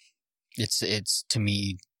 It's to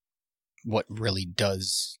me what really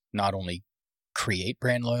does not only create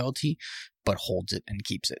brand loyalty, but holds it and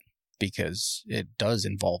keeps it, because it does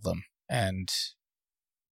involve them. And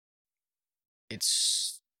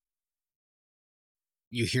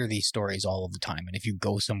you hear these stories all of the time. And if you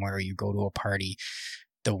go somewhere, or you go to a party,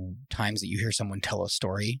 the times that you hear someone tell a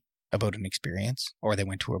story about an experience, or they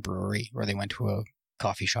went to a brewery, or they went to a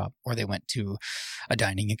coffee shop, or they went to a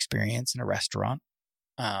dining experience in a restaurant,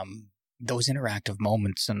 those interactive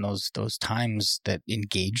moments and those times that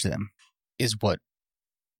engage them is what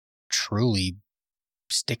truly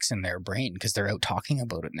sticks in their brain, because they're out talking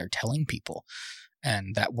about it and they're telling people.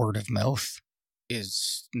 And that word of mouth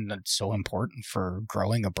is so important for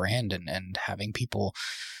growing a brand and having people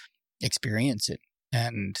experience it.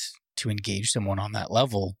 And to engage someone on that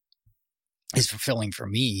level is fulfilling for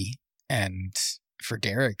me and for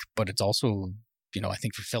Derek, but it's also, I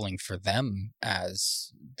think fulfilling for them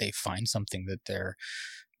as they find something that they're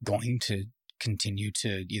going to continue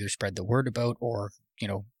to either spread the word about or,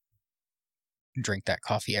 drink that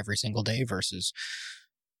coffee every single day versus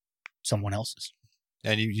someone else's.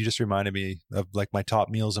 And you just reminded me of like my top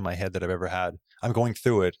meals in my head that I've ever had. I'm going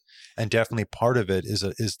through it, and definitely part of it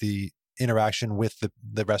is the interaction with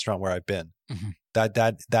the restaurant where I've been. Mm-hmm.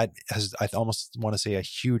 That has, I almost want to say, a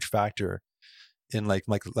huge factor in like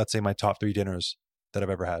let's say my top 3 dinners that I've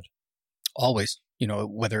ever had. Always,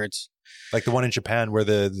 whether it's like the one in Japan where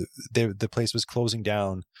the place was closing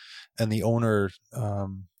down, and the owner,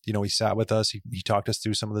 he sat with us, he talked us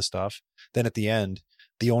through some of the stuff. Then at the end,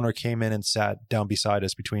 the owner came in and sat down beside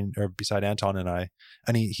us, beside Anton and I,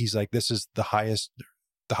 and he's like, "This is the highest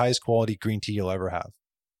quality green tea you'll ever have."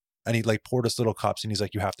 And he like poured us little cups, and he's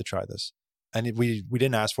like, "You have to try this." And we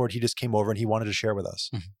didn't ask for it. He just came over and he wanted to share with us.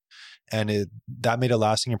 Mhm. And that made a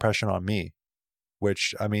lasting impression on me,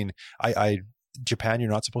 which, I mean, Japan, you're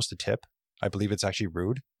not supposed to tip. I believe it's actually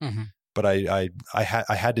rude, Mhm. but I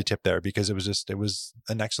had to tip there because it was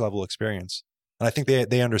a next level experience. And I think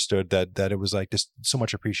they understood that it was like just so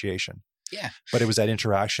much appreciation. Yeah. But it was that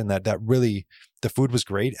interaction that really, the food was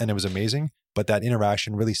great and it was amazing, but that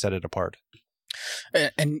interaction really set it apart.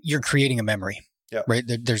 And you're creating a memory, Yeah. right?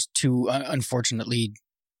 There's unfortunately,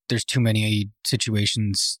 there's too many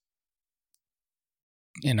situations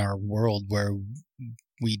in our world where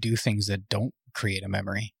we do things that don't create a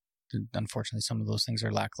memory. Unfortunately, some of those things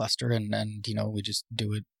are lackluster, and we just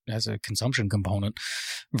do it as a consumption component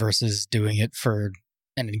versus doing it for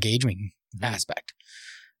an engaging aspect.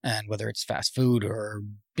 And whether it's fast food or,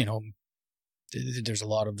 there's a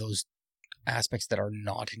lot of those aspects that are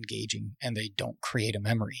not engaging and they don't create a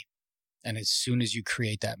memory. And as soon as you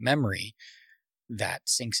create that memory, that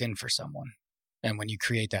sinks in for someone. And when you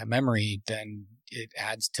create that memory, then it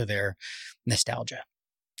adds to their nostalgia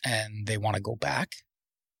and they want to go back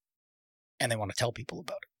and they want to tell people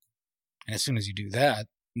about it. And as soon as you do that,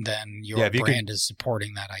 then your brand is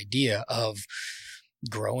supporting that idea of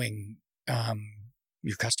growing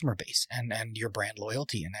your customer base and your brand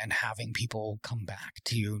loyalty and having people come back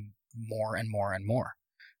to you more and more and more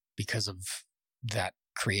because of that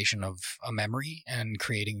creation of a memory and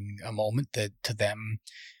creating a moment that to them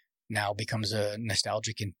now becomes a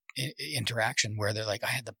nostalgic interaction where they're like, I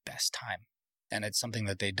had the best time. And it's something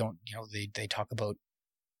that they don't, they talk about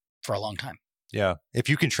for a long time. Yeah. If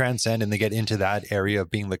you can transcend and they get into that area of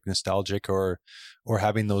being like nostalgic or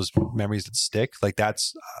having those memories that stick, like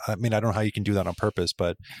that's, I mean, I don't know how you can do that on purpose,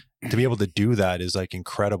 but to be able to do that is like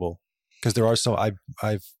incredible. Because there are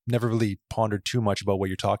I've never really pondered too much about what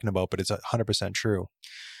you're talking about, but it's 100% true.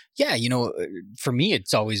 Yeah. For me,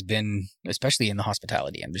 it's always been, especially in the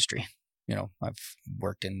hospitality industry, I've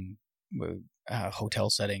worked in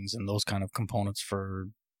hotel settings and those kind of components for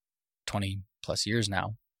 20 plus years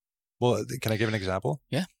now. Well, can I give an example?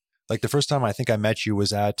 Yeah. Like the first time I think I met you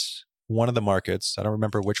was at one of the markets. I don't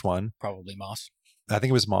remember which one. Probably Moss. I think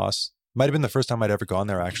it was Moss. Might have been the first time I'd ever gone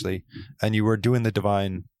there actually. And you were doing the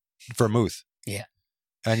Divine vermouth. Yeah.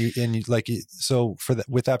 And you like, so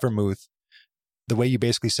with that vermouth, the way you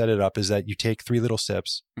basically set it up is that you take 3 little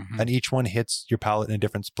sips and each one hits your palate in a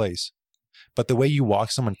different place. But the way you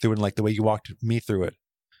walk someone through it, and like the way you walked me through it,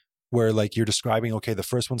 where like you're describing, okay, the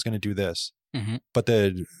first one's going to do this, but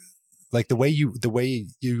the way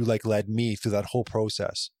you like led me through that whole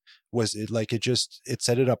process was it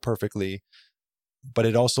set it up perfectly, but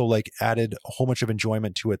it also like added a whole bunch of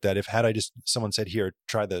enjoyment to it that if someone said, here,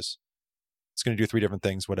 try this, it's going to do 3 different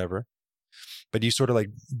things, whatever. But you sort of like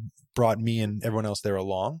brought me and everyone else there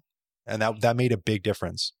along, and that made a big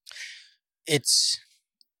difference. It's,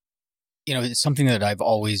 it's something that I've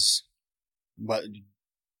always,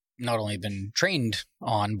 not only been trained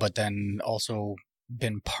on, but then also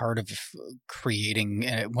been part of creating.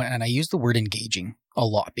 And I use the word engaging a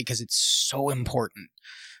lot because it's so important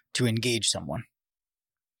to engage someone,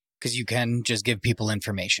 because you can just give people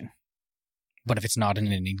information. But if it's not in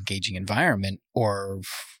an engaging environment or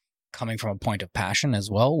coming from a point of passion as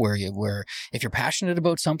well, where if you're passionate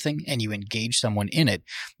about something and you engage someone in it,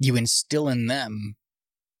 you instill in them,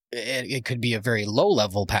 it could be a very low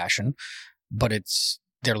level passion, but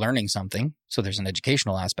they're learning something. So there's an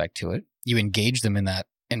educational aspect to it. You engage them in that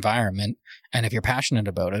environment. And if you're passionate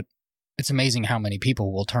about it, it's amazing how many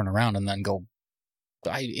people will turn around and then go,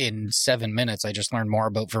 in 7 minutes, I just learned more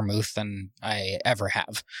about vermouth than I ever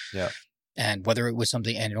have. Yeah. And whether it was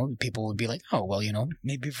something, and people would be like, oh, well,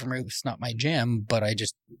 maybe vermouth's not my jam, but I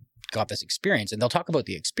just got this experience. And they'll talk about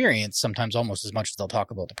the experience sometimes almost as much as they'll talk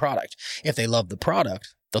about the product. If they love the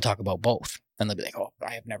product, they'll talk about both. And they'll be like, oh,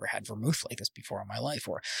 I have never had vermouth like this before in my life,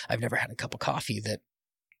 or I've never had a cup of coffee that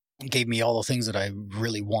gave me all the things that I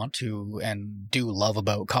really want to and do love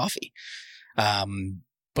about coffee.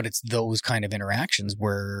 But it's those kind of interactions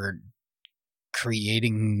where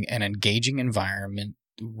creating an engaging environment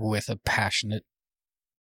with a passionate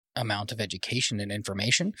amount of education and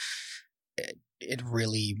information, it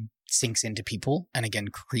really sinks into people and again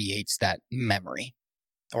creates that memory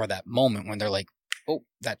or that moment when they're like, oh,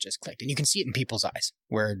 that just clicked. And you can see it in people's eyes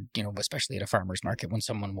where, especially at a farmer's market, when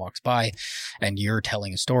someone walks by and you're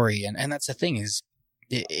telling a story. And that's the thing is,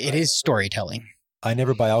 it is storytelling. I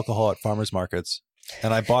never buy alcohol at farmers markets,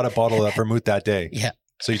 and I bought a bottle of vermouth that day. Yeah.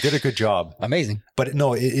 So you did a good job. Amazing. But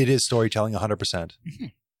no, it is storytelling 100%.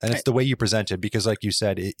 And it's the way you present it, because like you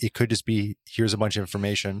said, it could just be, here's a bunch of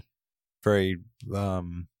information, very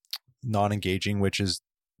non-engaging, which is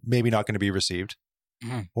maybe not going to be received.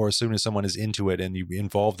 Mhm. or as soon as someone is into it and you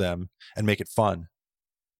involve them and make it fun,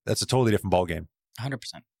 that's a totally different ballgame.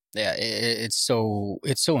 100%. Yeah, it's so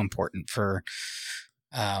important for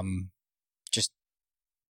just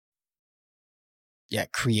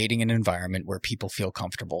creating an environment where people feel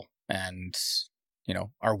comfortable and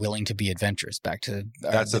are willing to be adventurous. Back to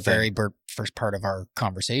That's the the thing. very first part of our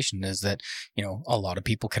conversation is that a lot of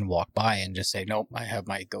people can walk by and just say, nope, I have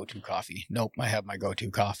my go-to coffee. Nope, I have my go-to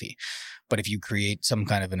coffee. But if you create some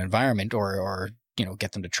kind of an environment or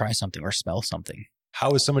get them to try something or smell something.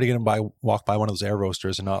 How is somebody going to walk by one of those air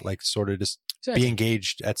roasters and not like sort of just be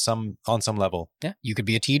engaged on some level? Yeah, you could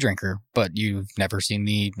be a tea drinker, but you've never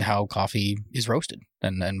seen how coffee is roasted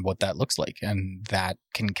and what that looks like, and that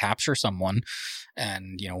can capture someone.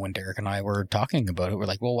 And when Derek and I were talking about it, we're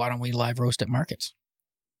like, well, why don't we live roast at markets,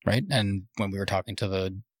 right? And when we were talking to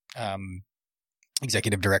the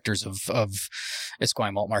executive directors of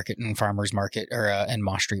Esquimalt Malt Market and Farmers Market and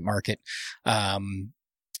Moss Street Market,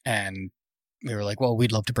 and we were like, well,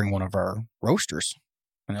 we'd love to bring one of our roasters.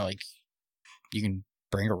 And they're like, you can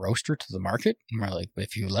bring a roaster to the market? And we're like,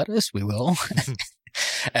 if you let us, we will.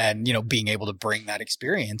 And, being able to bring that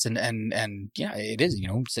experience and yeah, it is,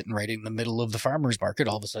 sitting right in the middle of the farmer's market,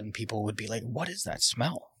 all of a sudden people would be like, what is that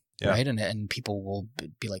smell? Yeah. Right. And people will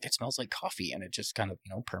be like, it smells like coffee, and it just kind of,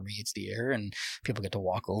 permeates the air, and people get to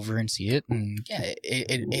walk over and see it. And yeah,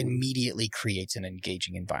 it immediately creates an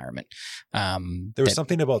engaging environment. There was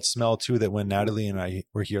something about smell too, that when Natalie and I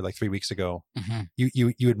were here like 3 weeks ago, mm-hmm.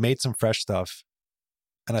 you had made some fresh stuff,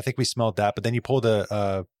 and I think we smelled that, but then you pulled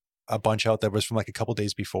a bunch out that was from like a couple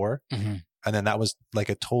days before. Mm-hmm. And then that was like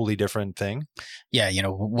a totally different thing. Yeah.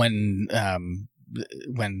 When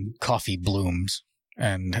coffee blooms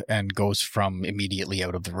and goes from immediately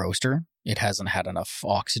out of the roaster, it hasn't had enough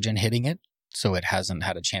oxygen hitting it, so it hasn't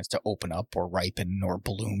had a chance to open up or ripen or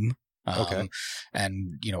bloom. Okay.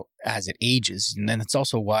 And as it ages, and then it's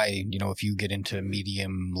also why if you get into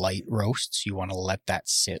medium light roasts, you want to let that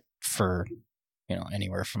sit for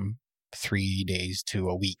anywhere from 3 days to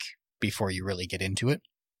a week before you really get into it,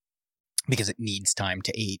 because it needs time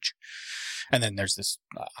to age. And then there's this,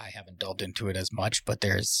 I haven't delved into it as much, but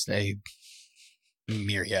there's a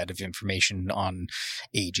myriad of information on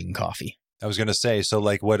aging coffee. I was going to say, so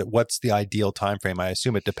like what's the ideal time frame? I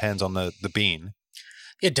assume it depends on the bean.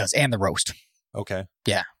 It does, and the roast. Okay.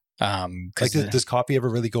 Yeah. Does coffee ever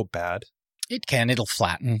really go bad? It can. It'll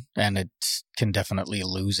flatten, and it can definitely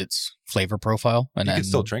lose its flavor profile. And you can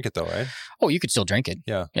still drink it though, right? Oh, you could still drink it.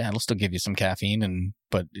 Yeah. Yeah, it'll still give you some caffeine,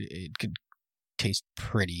 but it could taste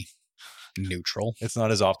pretty neutral. It's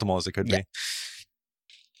not as optimal as it could be.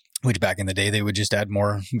 Which back in the day, they would just add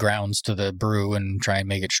more grounds to the brew and try and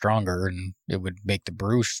make it stronger, and it would make the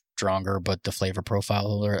brew stronger, but the flavor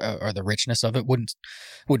profile or the richness of it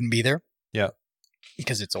wouldn't be there. Yeah.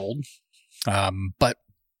 Because it's old. But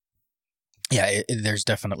yeah, there's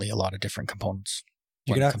definitely a lot of different components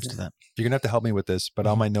when it comes to that. You're going to have to help me with this, but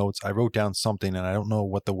on my notes, I wrote down something and I don't know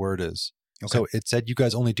what the word is. Okay. So it said you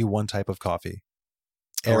guys only do one type of coffee.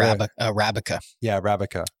 Arabica. Yeah,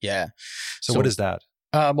 Arabica. Yeah. So what is that?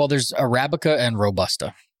 Well, there's Arabica and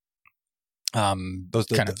Robusta.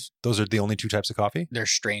 Those are the only two types of coffee? They're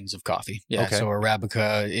strains of coffee. Yeah. Okay. So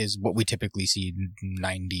Arabica is what we typically see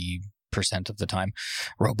 90% of the time.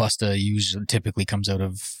 Robusta typically comes out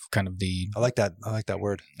of kind of the... I like that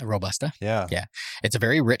word. Robusta. Yeah. Yeah. It's a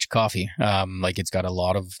very rich coffee. It's got a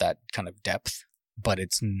lot of that kind of depth, but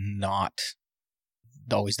it's not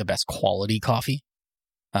always the best quality coffee.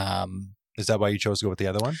 Is that why you chose to go with the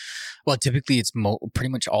other one? Well, typically it's pretty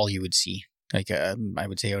much all you would see. I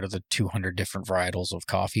would say out of the 200 different varietals of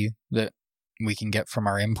coffee that we can get from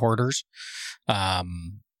our importers, I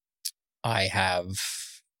have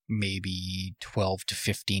maybe 12 to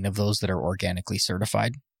 15 of those that are organically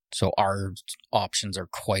certified. So our options are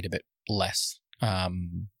quite a bit less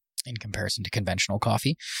in comparison to conventional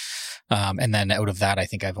coffee. And then out of that, I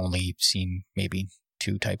think I've only seen maybe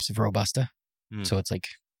 2 types of Robusta. So it's like...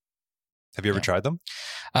 Have you ever tried them?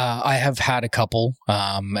 I have had a couple,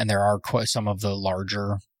 and there are quite some of the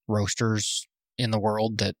larger roasters in the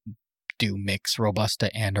world that do mix Robusta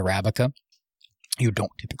and Arabica. You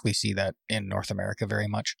don't typically see that in North America very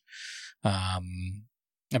much. I've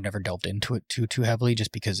never delved into it too heavily,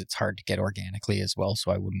 just because it's hard to get organically as well,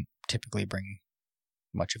 so I wouldn't typically bring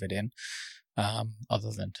much of it in,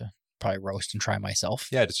 other than to probably roast and try myself.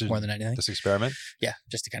 Yeah, more than anything. Just experiment. Yeah,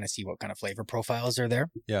 just to kind of see what kind of flavor profiles are there.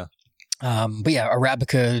 Yeah. But yeah,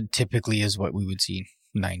 Arabica typically is what we would see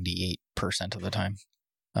 98% of the time.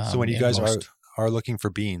 So when you guys are looking for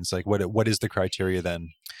beans, like what is the criteria then?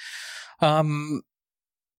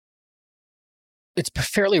 It's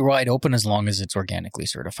fairly wide open as long as it's organically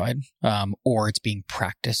certified, or it's being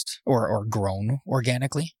practiced or grown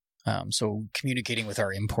organically. So communicating with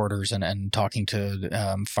our importers and talking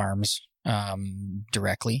to farms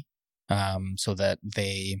directly, so that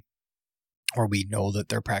we know that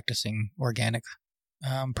they're practicing organic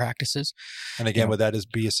practices. And again, would that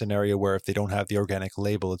be a scenario where if they don't have the organic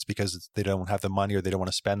label, it's because they don't have the money or they don't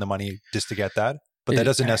want to spend the money just to get that? But that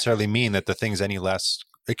doesn't necessarily mean that the thing's any less.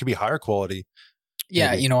 It could be higher quality.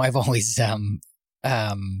 Yeah, maybe. I've always, the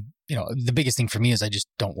biggest thing for me is I just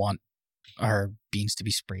don't want our beans to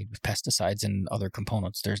be sprayed with pesticides and other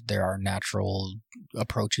components. There are natural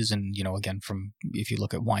approaches, and again, from if you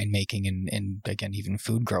look at winemaking and again even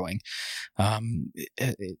food growing, having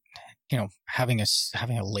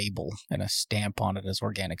a label and a stamp on it as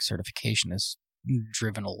organic certification is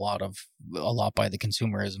driven a lot by the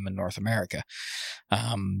consumerism in North America,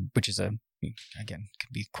 which is again,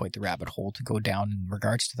 could be quite the rabbit hole to go down in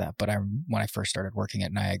regards to that. But when I first started working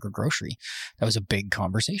at Niagara Grocery, that was a big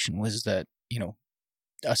conversation, was that,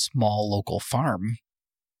 a small local farm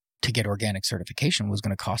to get organic certification was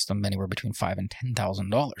going to cost them anywhere between $5,000 and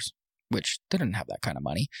 $10,000, which they didn't have that kind of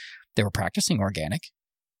money. They were practicing organic,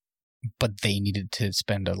 but they needed to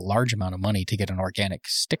spend a large amount of money to get an organic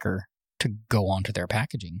sticker to go onto their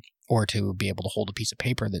packaging, or to be able to hold a piece of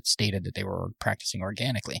paper that stated that they were practicing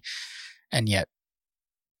organically. And yet,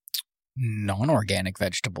 non-organic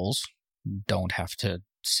vegetables don't have to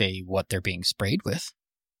say what they're being sprayed with.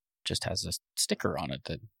 It just has a sticker on it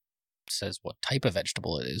that says what type of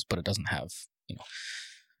vegetable it is, but it doesn't have,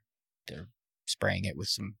 they're spraying it with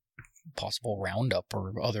some possible Roundup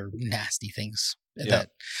or other nasty things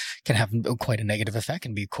that can have quite a negative effect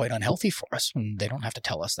and be quite unhealthy for us. And they don't have to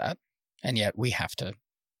tell us that. And yet we have to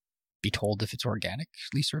be told if it's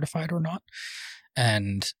organically certified or not.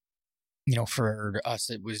 And for us,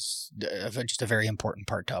 it was just a very important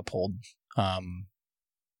part to uphold.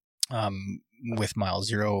 With Mile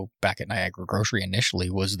Zero back at Niagara Grocery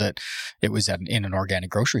initially was that it was in an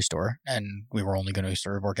organic grocery store, and we were only going to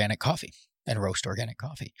serve organic coffee and roast organic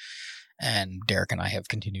coffee. And Derek and I have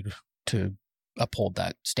continued to uphold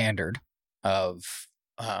that standard of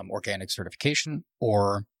organic certification,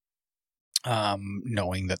 or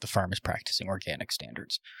knowing that the farm is practicing organic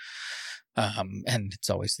standards. And it's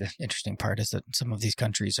always the interesting part is that some of these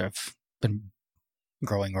countries have been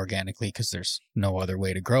growing organically because there's no other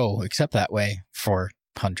way to grow except that way for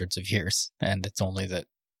hundreds of years. And it's only that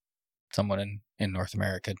someone in North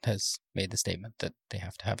America has made the statement that they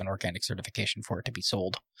have to have an organic certification for it to be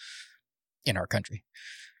sold in our country,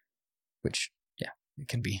 which, it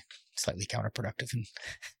can be slightly counterproductive.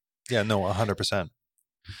 Yeah, no, 100%.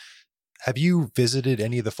 Have you visited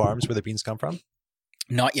any of the farms where the beans come from?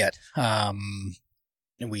 Not yet.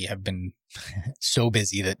 We have been so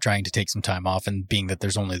busy that trying to take some time off, and being that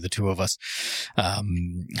there's only the two of us,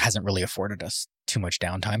 hasn't really afforded us too much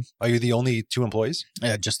downtime. Are you the only two employees?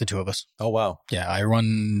 Just the two of us. Oh, wow. Yeah, I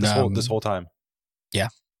run... This whole time? Yeah.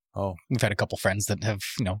 Oh. We've had a couple friends that have,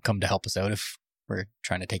 come to help us out if we're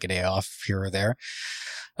trying to take a day off here or there.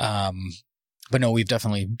 But no, we've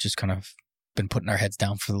definitely just kind of been putting our heads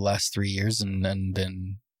down for the last 3 years and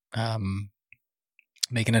been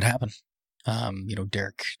making it happen.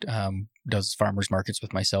 Derek does farmers markets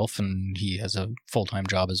with myself, and he has a full-time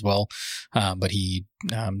job as well. But he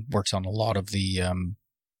works on a lot of the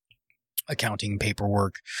accounting,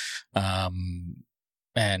 paperwork,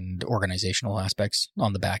 and organizational aspects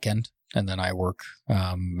on the back end. And then I work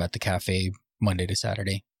at the cafe Monday to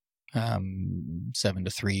Saturday, 7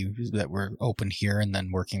 to 3 that we're open here, and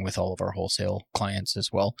then working with all of our wholesale clients as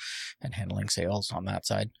well and handling sales on that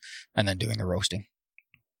side, and then doing the roasting.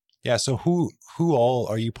 Yeah. So who all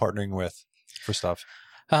are you partnering with for stuff?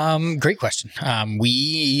 Great question.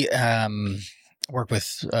 We work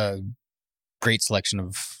with a great selection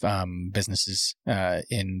of businesses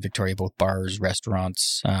in Victoria, both bars,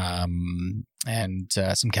 restaurants, and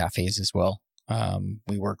some cafes as well.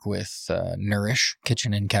 We work with Nourish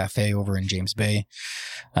Kitchen and Cafe over in James Bay,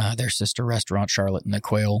 their sister restaurant, Charlotte and the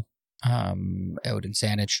Quail, out in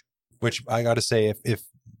Saanich. Which I got to say, if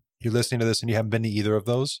you're listening to this and you haven't been to either of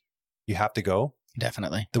those, you have to go.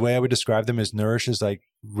 Definitely. The way I would describe them is Nourish is like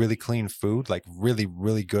really clean food, like really,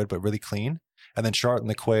 really good, but really clean. And then Charlotte and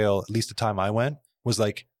the Quail, at least the time I went, was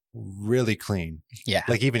like really clean. Yeah.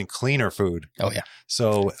 Like even cleaner food. Oh, yeah.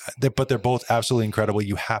 So, but they're both absolutely incredible.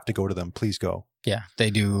 You have to go to them. Please go. Yeah. They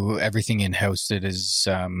do everything in-house. It is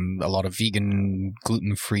a lot of vegan,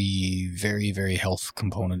 gluten-free, very, very health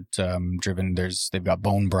component driven. They've got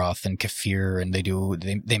bone broth and kefir, and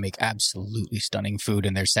they make absolutely stunning food,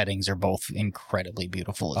 and their settings are both incredibly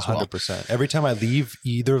beautiful as 100%. Every time I leave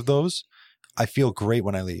either of those, I feel great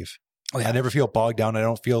when I leave. Oh, yeah. I never feel bogged down. I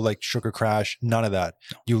don't feel like sugar crash. None of that.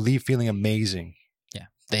 No. You leave feeling amazing. Yeah.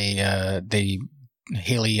 They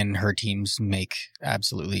Haley and her teams make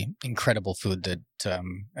absolutely incredible food that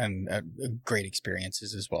and great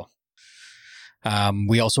experiences as well.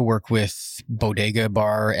 We also work with Bodega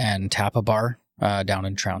Bar and Tapa Bar down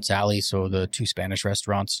in Trounce Alley. So the two Spanish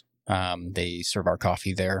restaurants, they serve our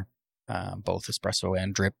coffee there, both espresso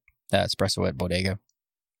and drip. Espresso at Bodega,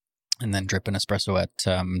 and then drip and espresso at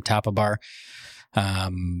Tapa Bar.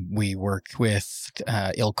 We work with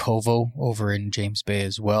Il Covo over in James Bay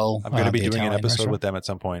as well. I'm going to be doing Italian an episode restaurant with them at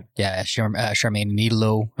some point. Yeah, Charmaine and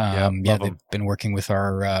Idolo. They've been working with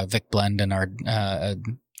our Vic Blend and our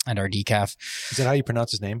decaf. Is that how you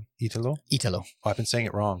pronounce his name? Italo? Italo. Oh, I've been saying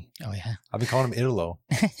it wrong. Oh, yeah. I've been calling him Italo.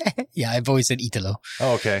 Yeah, I've always said Italo.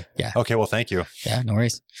 Oh, okay. Yeah. Okay, well, thank you. Yeah, no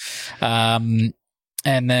worries.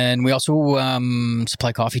 And then we also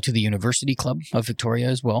supply coffee to the University Club of Victoria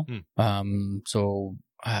as well. So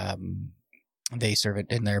they serve it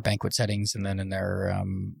in their banquet settings and then in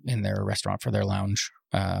their restaurant for their lounge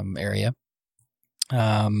area.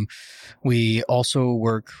 We also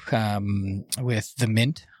work with the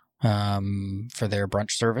Mint for their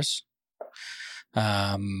brunch service.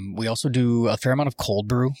 We also do a fair amount of cold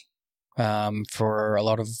brew for a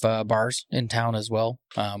lot of bars in town as well,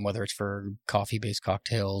 whether it's for coffee-based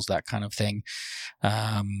cocktails, that kind of thing.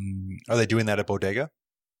 Are they doing that at Bodega?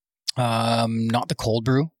 Not the cold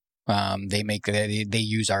brew. They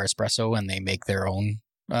use our espresso and they make their own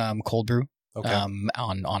cold brew. Okay.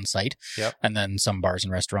 On site. Yep. And then some bars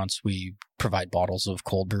and restaurants, we provide bottles of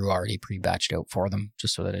cold brew already pre-batched out for them,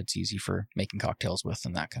 just so that it's easy for making cocktails with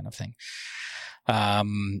and that kind of thing.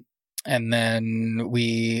 And then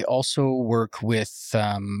we also work with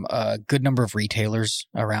a good number of retailers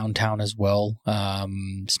around town as well.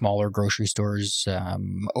 Smaller grocery stores,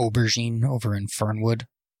 Aubergine over in Fernwood,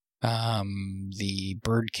 the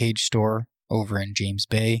Birdcage store over in James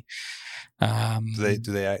Bay. Do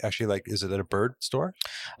they actually like? Is it at a bird store?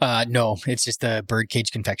 No, it's just the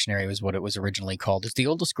Birdcage Confectionery was what it was originally called. It's the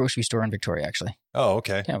oldest grocery store in Victoria, actually. Oh,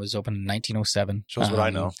 okay. Yeah, it was opened in 1907. Shows what I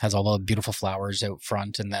know. Has all the beautiful flowers out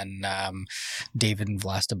front, and then David and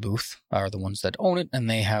Vlasta Booth are the ones that own it, and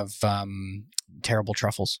they have Terrible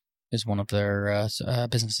Truffles is one of their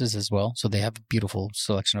businesses as well. So they have a beautiful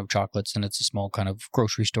selection of chocolates, and it's a small kind of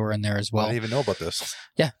grocery store in there as well. I didn't even know about this.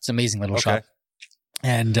 Yeah, it's an amazing little shop.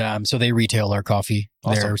 And so they retail our coffee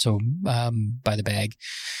there, so by the bag.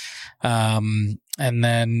 And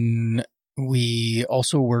then we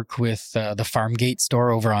also work with the Farmgate store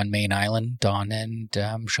over on Main Island, Don and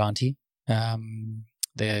Shanti.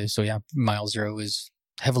 Mile Zero is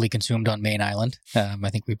heavily consumed on Main Island. I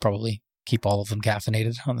think we probably keep all of them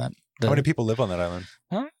caffeinated on that. How many people live on that island?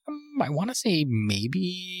 I want to say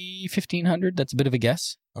maybe 1,500. That's a bit of a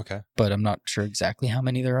guess. Okay. But I'm not sure exactly how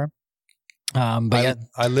many there are.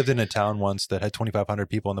 I lived in a town once that had 2,500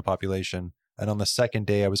 people in the population. And on the second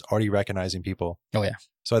day, I was already recognizing people. Oh, yeah.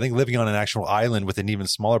 So I think living on an actual island with an even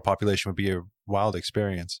smaller population would be a wild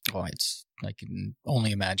experience. Oh, I can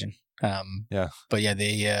only imagine. Yeah. But yeah,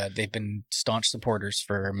 they've been staunch supporters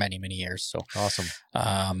for many, many years. So awesome.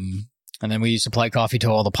 And then we supply coffee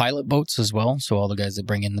to all the pilot boats as well. So all the guys that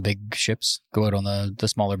bring in the big ships go out on the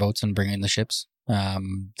smaller boats and bring in the ships.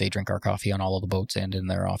 They drink our coffee on all of the boats and in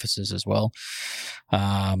their offices as well.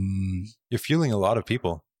 You're fueling a lot of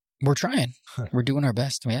people. We're trying. We're doing our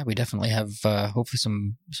best. Yeah, we definitely have hopefully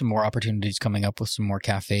some more opportunities coming up with some more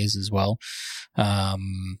cafes as well.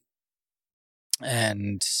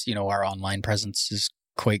 And our online presence is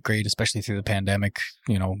quite great, especially through the pandemic.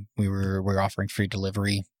 We're offering free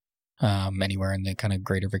delivery anywhere in the kind of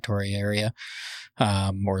greater Victoria area,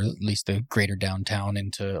 or at least the greater downtown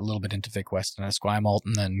into a little bit into Vic West and Esquimalt,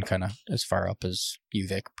 and then kind of as far up as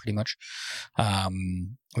UVic pretty much,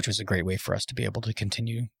 which was a great way for us to be able to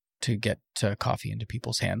continue to get coffee into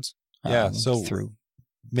people's hands. So through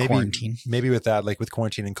quarantine. Maybe with that, like with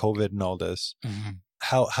quarantine and COVID and all this,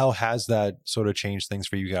 how has that sort of changed things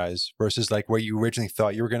for you guys versus like where you originally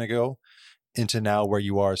thought you were going to go into now where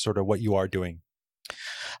you are, sort of what you are doing?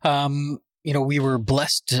 We were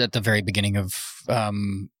blessed at the very beginning of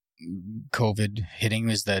COVID hitting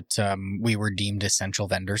is that we were deemed essential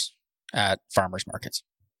vendors at farmers markets.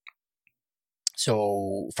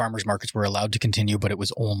 So farmers markets were allowed to continue, but it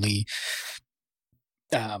was only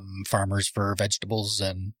farmers for vegetables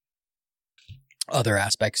and other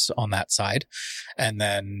aspects on that side. And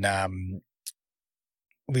then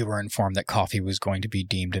we were informed that coffee was going to be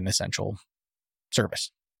deemed an essential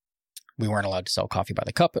service. We weren't allowed to sell coffee by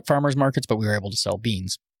the cup at farmers markets, but we were able to sell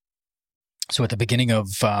beans. So at the beginning of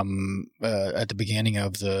the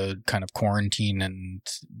kind of quarantine and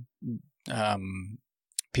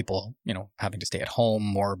people, having to stay at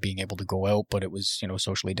home or being able to go out, but it was,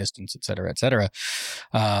 socially distanced, et cetera, et cetera.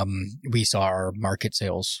 We saw our market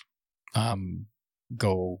sales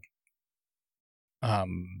go,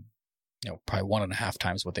 probably 1.5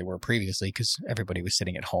 times what they were previously, because everybody was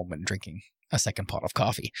sitting at home and drinking a second pot of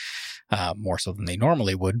coffee, more so than they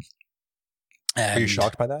normally would. And, Were you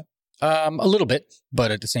shocked by that? A little bit,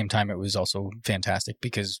 but at the same time, it was also fantastic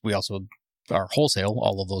because we also, our wholesale,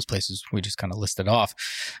 all of those places we just kind of listed off,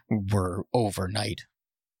 were overnight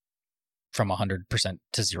from 100%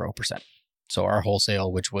 to 0%. So our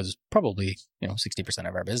wholesale, which was probably 60%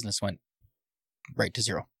 of our business, went right to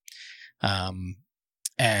zero.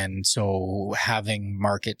 And so having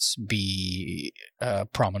markets be a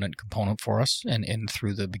prominent component for us and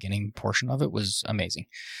through the beginning portion of it was amazing.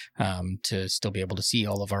 To still be able to see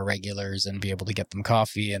all of our regulars and be able to get them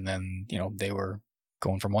coffee. And then, they were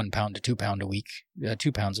going from £1 to £2 a week,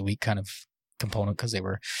 £2 a week kind of component, because they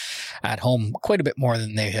were at home quite a bit more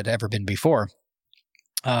than they had ever been before.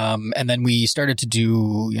 And then we started to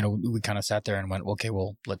do, we kind of sat there and went, okay,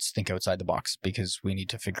 well, let's think outside the box, because we need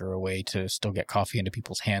to figure a way to still get coffee into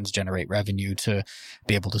people's hands, generate revenue to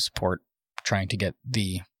be able to support trying to get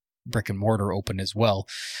the brick and mortar open as well.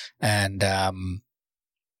 And,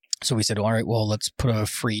 so we said, all right, well, let's put a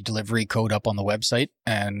free delivery code up on the website.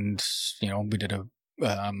 And, we did a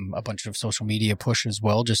bunch of social media push as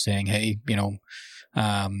well, just saying, hey, you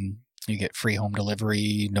get free home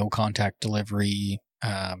delivery, no contact delivery,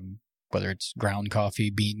 whether it's ground coffee,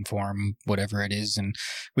 bean form, whatever it is. And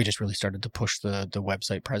we just really started to push the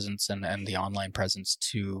website presence and the online presence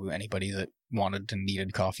to anybody that wanted and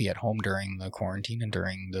needed coffee at home during the quarantine and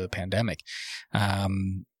during the pandemic,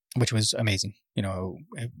 which was amazing.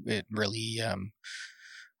 It really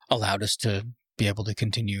allowed us to be able to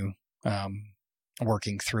continue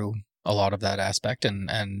working through a lot of that aspect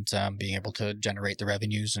and being able to generate the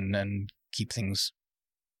revenues and keep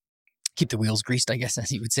the wheels greased, I guess,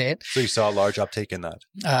 as you would say it. So you saw a large uptake in that?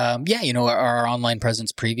 Our online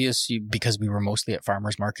presence because we were mostly at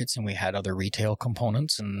farmers markets and we had other retail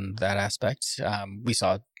components and that aspect, we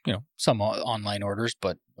saw, some online orders,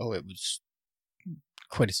 but it was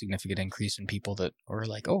quite a significant increase in people that were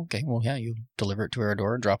like, oh, okay, well, yeah, you deliver it to our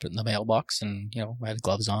door, drop it in the mailbox, and, we had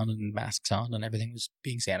gloves on and masks on and everything was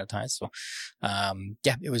being sanitized. So,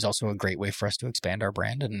 it was also a great way for us to expand our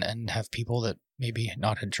brand and have people that maybe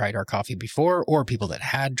not had tried our coffee before, or people that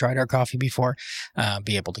had tried our coffee before,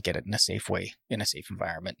 be able to get it in a safe way, in a safe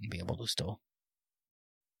environment, and be able to still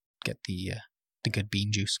get the good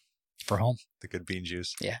bean juice for home. The good bean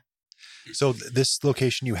juice. Yeah. So this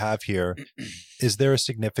location you have here, is there a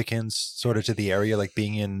significance sort of to the area, like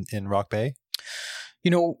being in Rock Bay?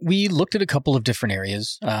 We looked at a couple of different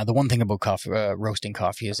areas. The one thing about roasting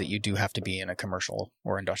coffee is that you do have to be in a commercial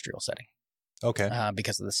or industrial setting. Okay.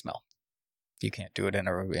 Because of the smell. You can't do it in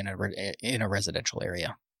a residential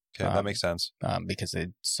area. Okay, that makes sense. Because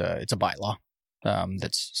it's a bylaw.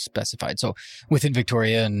 That's specified. So within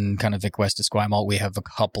Victoria and kind of Vic West Esquimalt, we have a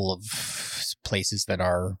couple of places that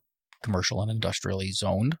are commercial and industrially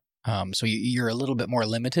zoned. So you're a little bit more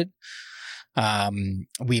limited.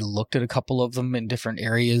 We looked at a couple of them in different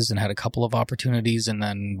areas and had a couple of opportunities. And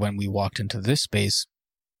then when we walked into this space,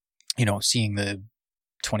 seeing the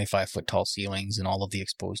 25-foot tall ceilings and all of the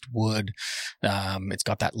exposed wood, it's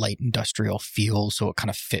got that light industrial feel. So it kind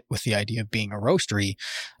of fit with the idea of being a roastery.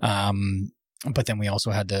 But then we also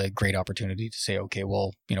had the great opportunity to say, okay,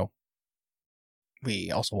 well,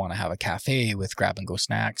 we also want to have a cafe with grab and go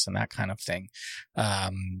snacks and that kind of thing.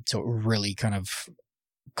 So it really kind of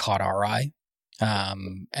caught our eye.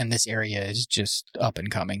 And this area is just up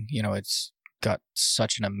and coming. It's got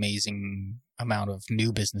such an amazing amount of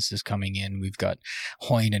new businesses coming in. We've got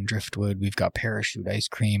Hoyne and Driftwood. We've got Parachute Ice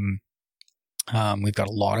Cream. We've got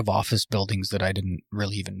a lot of office buildings that I didn't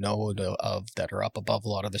really even know of that are up above a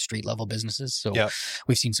lot of the street level businesses. So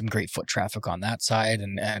we've seen some great foot traffic on that side.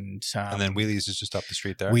 And then Wheelies is just up the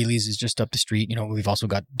street there. Wheelies is just up the street. We've also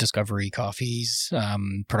got Discovery Coffees,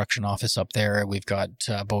 production office up there. We've got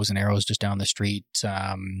Bows and Arrows just down the street.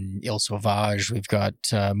 Il Sauvage. We've got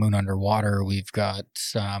Moon Underwater. We've got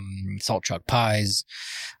Salt Chuck Pies.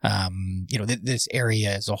 This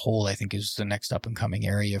area as a whole, I think, is the next up and coming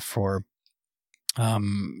area for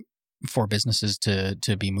businesses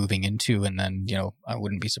to be moving into. And then, I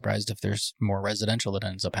wouldn't be surprised if there's more residential that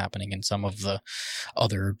ends up happening in some of the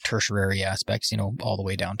other tertiary aspects, all the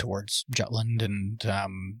way down towards Jutland and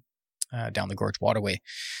down the Gorge Waterway.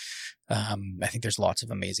 I think there's lots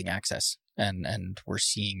of amazing access and we're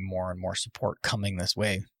seeing more and more support coming this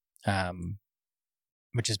way.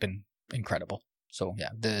 which has been incredible. So yeah,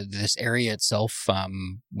 this area itself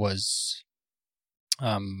was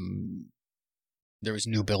there was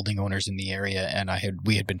new building owners in the area, and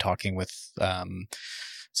we had been talking with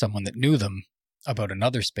someone that knew them about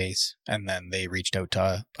another space, and then they reached out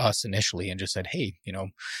to us initially and just said, hey,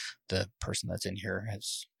 the person that's in here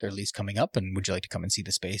has their lease coming up, and would you like to come and see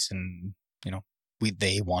the space? And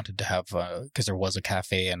they wanted to have because there was a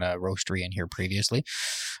cafe and a roastery in here previously,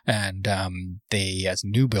 and they, as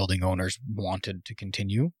new building owners, wanted to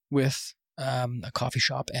continue with a coffee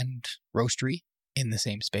shop and roastery in the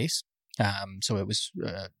same space. So it was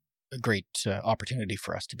a great opportunity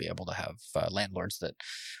for us to be able to have landlords that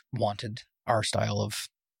wanted our style of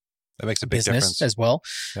that makes a big business difference as well.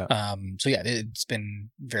 Yeah. So yeah, it's been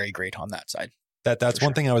very great on that side. That's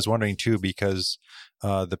one thing I was wondering too, because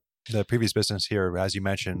the previous business here, as you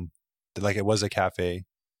mentioned, like it was a cafe.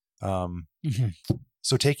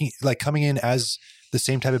 So coming in as the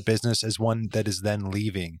same type of business as one that is then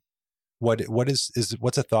leaving,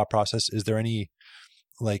 what's a thought process? Is there any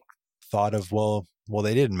thought of, well,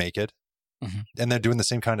 they didn't make it, and they're doing the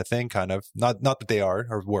same kind of thing, kind of not that they are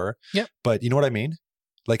or were, but you know what I mean?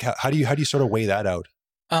 Like how do you sort of weigh that out?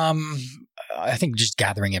 I think just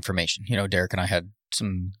gathering information. Derek and I had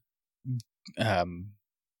some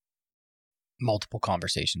multiple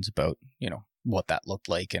conversations about what that looked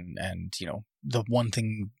like, and the one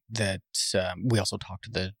thing that we also talked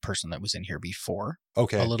to the person that was in here before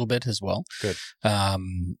a little bit as well. Good.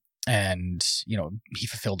 And he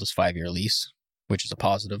fulfilled his 5-year lease, which is a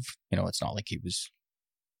positive. It's not like he was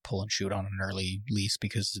pull and shoot on an early lease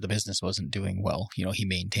because the business wasn't doing well. He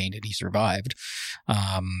maintained it, he survived.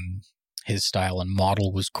 His style and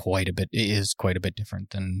model is quite a bit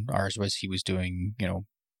different than ours was. He was doing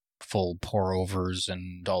full pour overs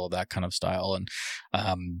and all of that kind of style. And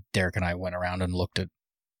Derek and I went around and looked at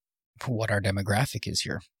what our demographic is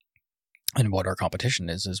here and what our competition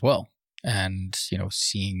is as well. And,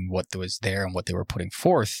 seeing what was there and what they were putting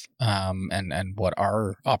forth, and what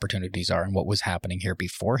our opportunities are and what was happening here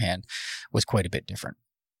beforehand was quite a bit different.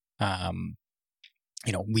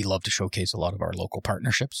 We love to showcase a lot of our local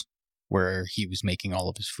partnerships where he was making all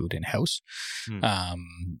of his food in-house.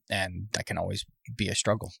 And that can always be a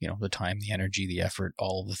struggle, the time, the energy, the effort,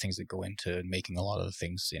 all of the things that go into making a lot of the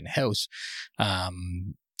things in-house.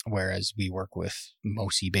 Whereas we work with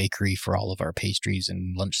Mosi Bakery for all of our pastries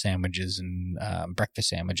and lunch sandwiches and breakfast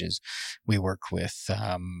sandwiches. We work with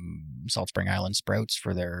Salt Spring Island Sprouts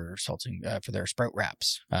for their for their sprout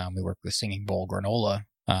wraps. We work with Singing Bowl Granola.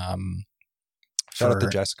 Shout out to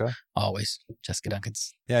Jessica. Always. Jessica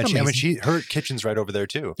Duncan's. Yeah, her kitchen's right over there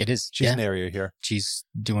too. It is. She's an area here. She's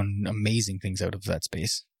doing amazing things out of that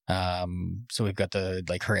space. So we've got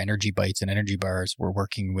her energy bites and energy bars. We're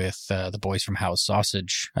working with the boys from House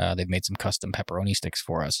Sausage. They've made some custom pepperoni sticks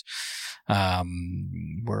for us.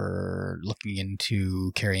 We're looking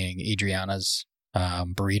into carrying Adriana's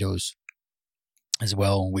burritos as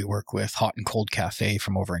well. We work with Hot and Cold Cafe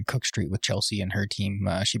from over in Cook Street with Chelsea and her team.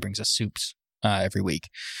 She brings us soups every week.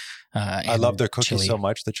 I love their cookies so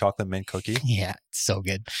much, the chocolate mint cookie. Yeah, it's so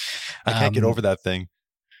good. I can't get over that thing.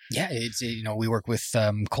 Yeah, it's we work with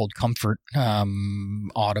Cold Comfort.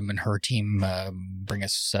 Autumn and her team bring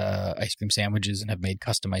us ice cream sandwiches and have made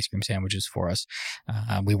custom ice cream sandwiches for us.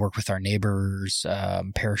 We work with our neighbors,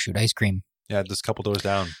 Parachute Ice Cream. Yeah, just a couple doors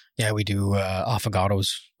down. Yeah, we do affogatos.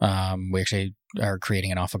 We actually are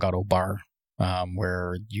creating an affogato bar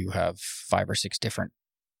where you have 5 or 6 different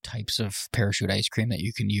types of Parachute ice cream that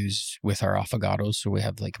you can use with our affogatos. So we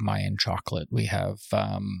have Mayan chocolate, we have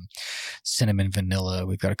cinnamon vanilla,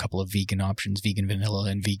 we've got a couple of vegan options, vegan vanilla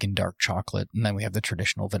and vegan dark chocolate, and then we have the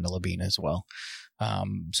traditional vanilla bean as well.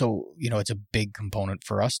 So it's a big component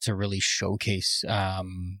for us to really showcase a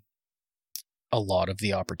lot of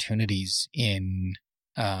the opportunities in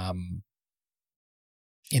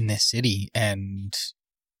this city, and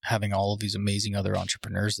having all of these amazing other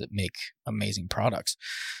entrepreneurs that make amazing products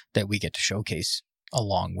that we get to showcase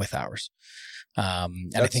along with ours.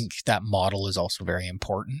 And I think that model is also very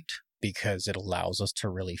important because it allows us to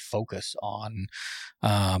really focus on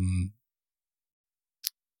not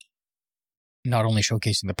only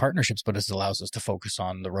showcasing the partnerships, but it allows us to focus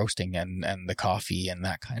on the roasting and the coffee and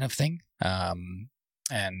that kind of thing.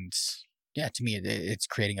 And yeah, to me, it's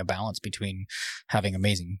creating a balance between having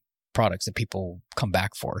amazing products that people come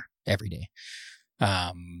back for every day,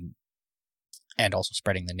 and also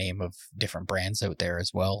spreading the name of different brands out there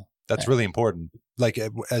as well. That's really important.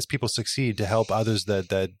 As people succeed, to help others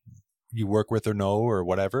that you work with or know or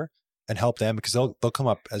whatever, and help them, because they'll come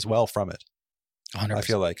up as well from it. 100%. I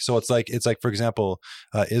feel like. So it's like for example,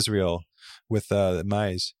 Israel with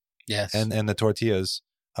Maize. Yes. and the tortillas.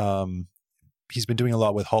 He's been doing a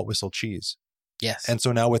lot with Halt Whistle cheese. Yes. And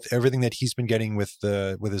so now with everything that he's been getting with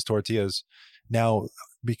his tortillas, now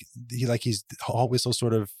he's Halt Whistle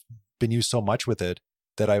sort of been used so much with it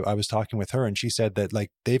that I was talking with her and she said that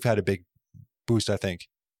like they've had a big boost, I think,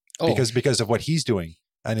 because of what he's doing.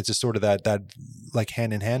 And it's just sort of that like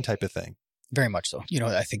hand in hand type of thing. Very much so. You know,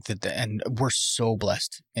 I think that, and we're so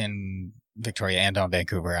blessed in Victoria and on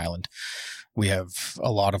Vancouver Island. We have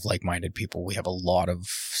a lot of like-minded people. We have a lot of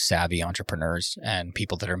savvy entrepreneurs and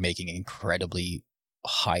people that are making incredibly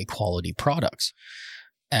high quality products.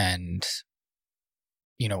 And,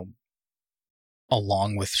 you know,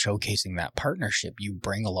 along with showcasing that partnership, you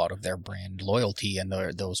bring a lot of their brand loyalty and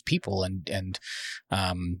those people. And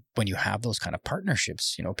when you have those kind of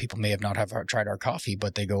partnerships, you know, people may have not have tried our coffee,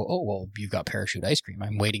 but they go, oh, well, you've got Parachute Ice Cream.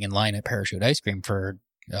 I'm waiting in line at Parachute Ice Cream for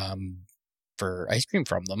ice cream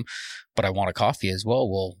from them, but I want a coffee as well.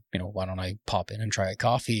 Well, you know, why don't I pop in and try a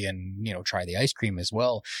coffee and, you know, try the ice cream as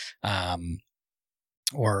well.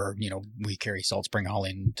 Or, you know, we carry Salt Spring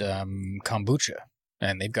Holland kombucha.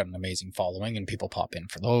 And they've got an amazing following and people pop in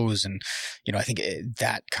for those. And, you know, I think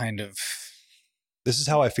that kind of... This is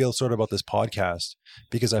how I feel sort of about this podcast,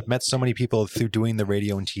 because I've met so many people through doing the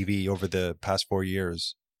radio and TV over the past 4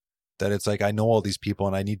 years that it's like, I know all these people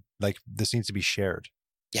and I need, like, this needs to be shared.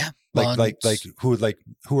 Yeah. Like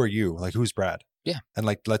who are you? Like, who's Brad? Yeah. And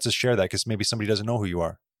like, let's just share that because maybe somebody doesn't know who you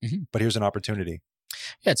are, but here's an opportunity.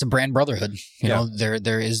 Yeah. It's a brand brotherhood. You know,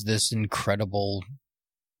 there is this incredible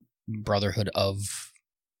brotherhood of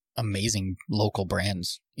amazing local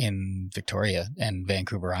brands in Victoria and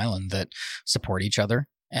Vancouver Island that support each other.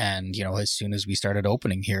 And, you know, as soon as we started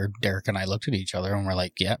opening here, Derek and I looked at each other and we're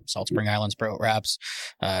like, yeah, Salt Spring Island Sprout Wraps,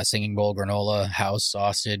 Singing Bowl Granola, House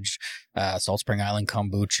Sausage, Salt Spring Island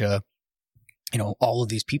Kombucha, you know, all of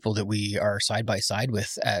these people that we are side by side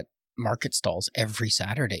with at market stalls every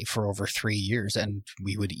Saturday for over 3 years. And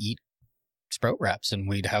we would eat Sprout Wraps and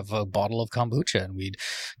we'd have a bottle of kombucha and we'd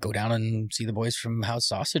go down and see the boys from House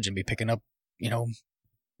Sausage and be picking up, you know,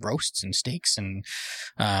 roasts and steaks and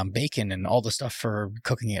bacon and all the stuff for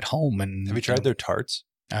cooking at home. And have you tried their tarts?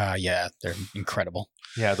 Yeah, they're incredible.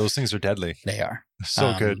 Yeah, those things are deadly. They are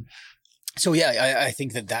so good. So yeah, I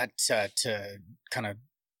think that to kind of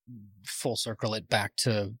full circle it back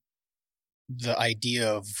to the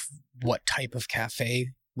idea of what type of cafe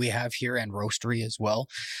we have here and roastery as well,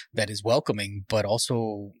 that is welcoming, but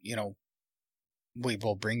also, you know, we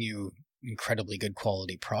will bring you incredibly good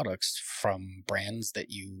quality products from brands that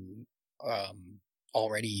you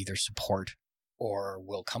already either support or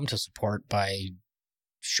will come to support by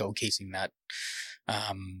showcasing that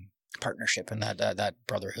partnership and that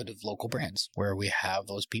brotherhood of local brands where we have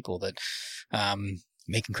those people that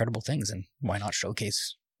make incredible things, and why not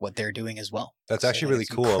showcase what they're doing as well. That's actually really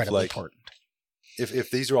cool. Of like, important.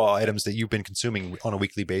 If these are all items that you've been consuming on a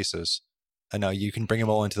weekly basis, and now you can bring them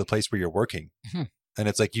all into the place where you're working, and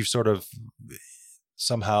it's like you've sort of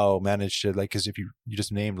somehow managed to, like, because if you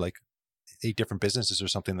just named like 8 different businesses or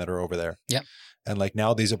something that are over there, and like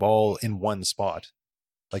now these have all in one spot,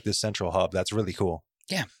 like this central hub. That's really cool.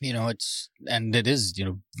 Yeah, you know, it is, you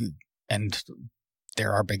know, and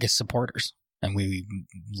they're our biggest supporters, and we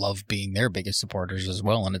love being their biggest supporters as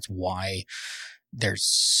well, and it's why there's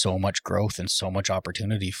so much growth and so much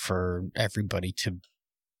opportunity for everybody to,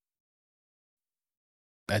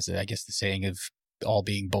 as I guess the saying of all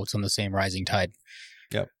being boats on the same rising tide.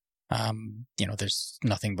 Yep. You know, there's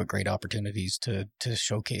nothing but great opportunities to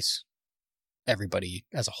showcase everybody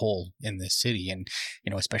as a whole in this city. And,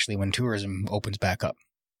 you know, especially when tourism opens back up,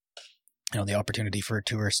 you know, the opportunity for a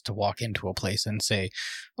tourist to walk into a place and say,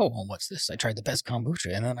 oh, well, what's this? I tried the best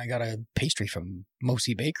kombucha, and then I got a pastry from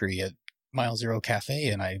Mosi Bakery at Mile Zero Cafe,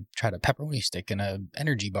 and I tried a pepperoni stick and a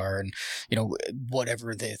energy bar, and, you know,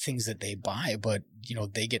 whatever the things that they buy, but, you know,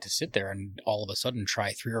 they get to sit there and all of a sudden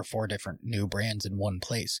try 3 or 4 different new brands in one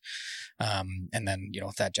place. And then, you know,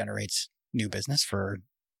 if that generates new business for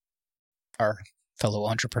our fellow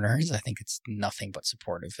entrepreneurs, I think it's nothing but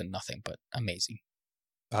supportive and nothing but amazing.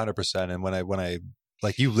 100%. And when I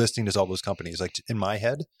like you listing as all those companies, like in my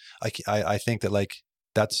head, I think that like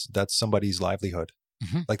that's somebody's livelihood.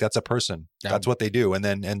 Like that's a person. That's what they do.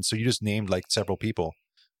 And so you just named like several people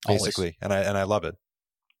basically. Always. And I love it.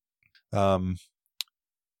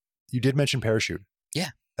 You did mention Parachute. Yeah.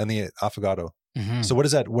 And the Affogato. So what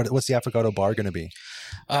is that? What's the Affogato bar going to be?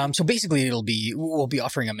 So basically we'll be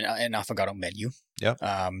offering them an Affogato menu.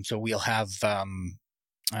 Yeah. So we'll have,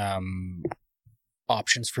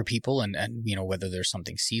 options for people, and whether there's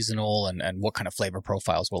something seasonal and what kind of flavor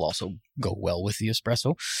profiles will also go well with the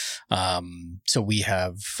espresso. So we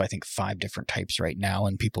have, I think, 5 different types right now,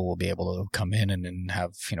 and people will be able to come in and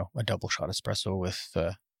have, a double shot espresso with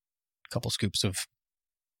a couple scoops of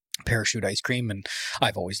Parachute ice cream. And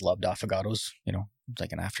I've always loved affogatos,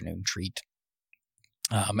 like an afternoon treat.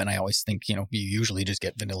 And I always think, you usually just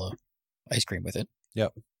get vanilla ice cream with it.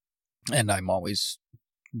 Yep. And I'm always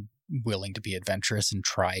willing to be adventurous and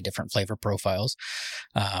try different flavor profiles.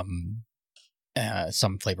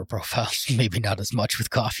 Some flavor profiles, maybe not as much with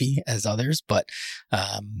coffee as others, but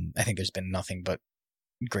I think there's been nothing but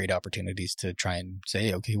great opportunities to try and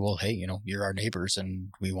say, okay, well, hey, you're our neighbors and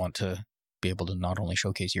we want to be able to not only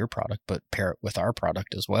showcase your product, but pair it with our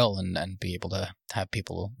product as well, and be able to have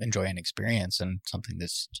people enjoy an experience and something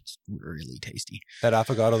that's just really tasty. That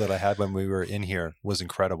affogato that I had when we were in here was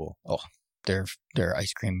incredible. Oh, their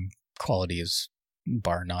ice cream quality is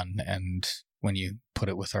bar none, and when you put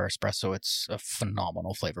it with our espresso, it's a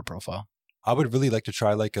phenomenal flavor profile. I would really like to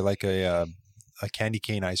try like a candy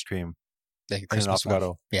cane ice cream Like a in an Christmas affogato.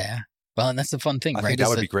 one. Yeah. Well, and that's the fun thing, I right? think that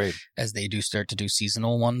would be great. As they do start to do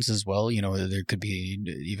seasonal ones as well, there could be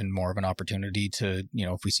even more of an opportunity to,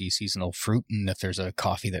 if we see seasonal fruit and if there's a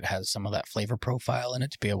coffee that has some of that flavor profile in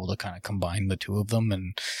it, to be able to kind of combine the two of them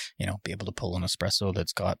and, be able to pull an espresso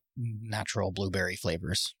that's got natural blueberry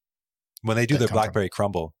flavors. When they do the blackberry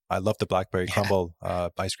crumble, I love the blackberry crumble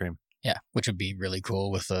ice cream. Yeah, which would be really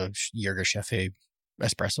cool with a Yirgacheffe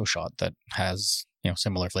espresso shot that has,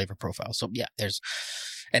 similar flavor profile. So yeah, there's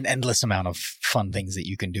an endless amount of fun things that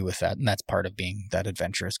you can do with that. And that's part of being that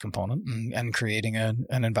adventurous component and creating an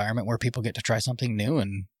environment where people get to try something new.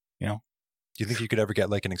 And, do you think you could ever get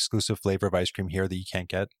like an exclusive flavor of ice cream here that you can't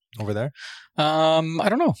get over there? I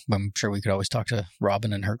don't know. I'm sure we could always talk to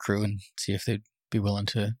Robin and her crew and see if they'd be willing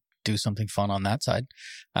to do something fun on that side.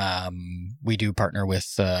 We do partner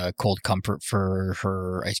with Cold Comfort for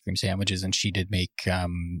her ice cream sandwiches, and she did make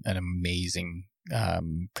an amazing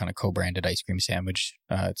kind of co-branded ice cream sandwich.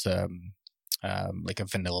 It's like a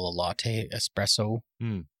vanilla latte espresso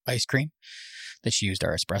ice cream that she used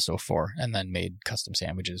our espresso for, and then made custom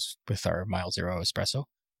sandwiches with our Mile Zero espresso,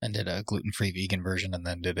 and did a gluten-free vegan version, and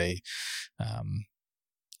then did a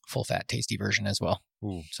full-fat tasty version as well.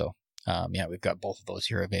 Ooh. So we've got both of those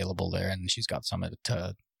here available there, and she's got some at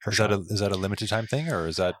her Is shop. that a limited time thing, or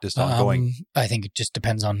is that just ongoing? I think it just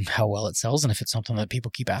depends on how well it sells, and if it's something that people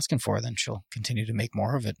keep asking for, then she'll continue to make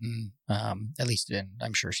more of it. And at least,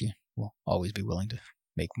 I'm sure she will always be willing to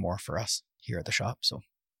make more for us here at the shop. So,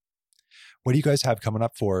 what do you guys have coming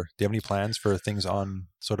up for? Do you have any plans for things on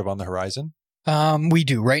the horizon? We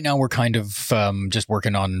do. Right now, we're kind of just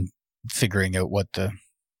working on figuring out what the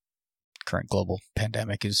current global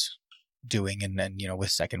pandemic is doing, and then with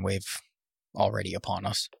second wave already upon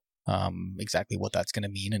us, exactly what that's going to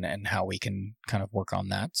mean and how we can kind of work on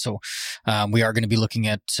that. So we are going to be looking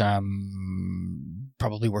at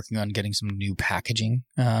probably working on getting some new packaging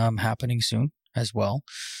happening soon as well,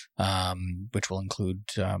 which will include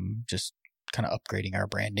just kind of upgrading our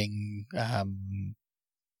branding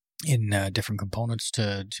in different components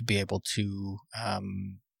to be able to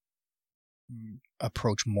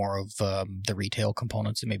approach more of the retail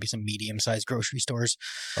components and maybe some medium-sized grocery stores.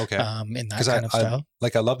 Okay. In that kind of style.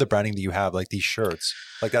 I love the branding that you have, like these shirts.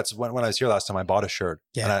 Like that's when I was here last time, I bought a shirt.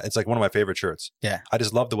 Yeah. And it's like one of my favorite shirts. Yeah. I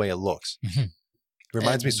just love the way it looks. Mm-hmm. It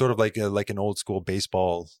reminds me sort of like an old school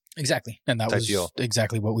baseball. Exactly. And that was deal.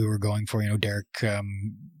 Exactly what we were going for. Derek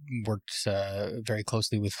worked very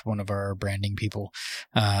closely with one of our branding people,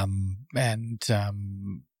 and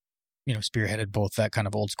spearheaded both that kind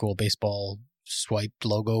of old school baseball swiped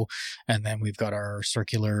logo, and then we've got our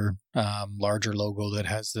circular larger logo that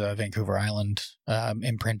has the Vancouver Island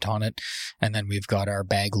imprint on it, and then we've got our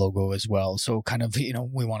bag logo as well. So kind of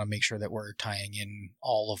we want to make sure that we're tying in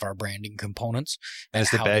all of our branding components. And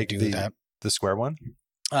is the how bag to do that. The square one?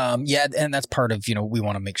 Yeah, and that's part of, we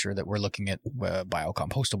want to make sure that we're looking at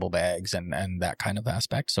biocompostable bags and that kind of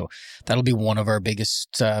aspect. So that'll be one of our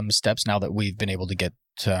biggest steps now that we've been able to get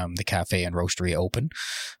the cafe and roastery open.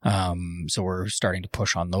 So we're starting to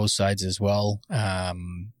push on those sides as well.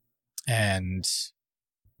 And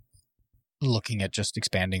looking at just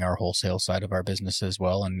expanding our wholesale side of our business as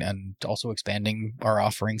well, and also expanding our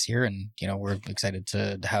offerings here. And, we're excited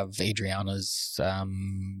to have Adriana's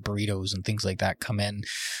burritos and things like that come in.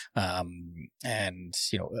 And,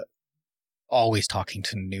 always talking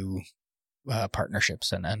to new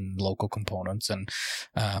partnerships and local components and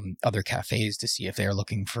other cafes to see if they're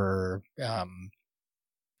looking for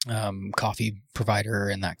coffee provider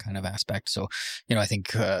and that kind of aspect. So, I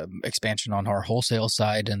think expansion on our wholesale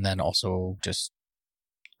side, and then also just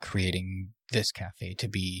creating this cafe to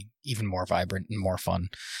be even more vibrant and more fun.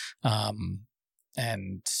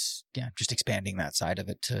 And yeah, just expanding that side of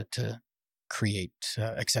it to create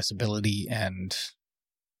accessibility and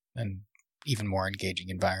even more engaging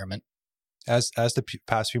environment. As the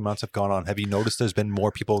past few months have gone on, have you noticed there's been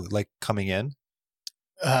more people like coming in?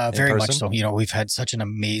 Very much so. We've had such an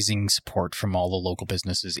amazing support from all the local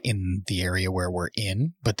businesses in the area where we're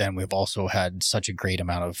in, but then we've also had such a great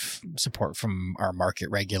amount of support from our market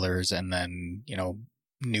regulars, and then,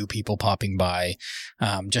 new people popping by,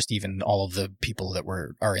 just even all of the people that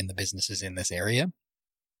are in the businesses in this area.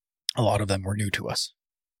 A lot of them were new to us.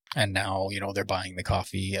 And now, they're buying the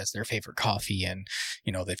coffee as their favorite coffee. And,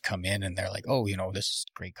 they've come in and they're like, oh, this is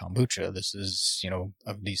great kombucha. This is,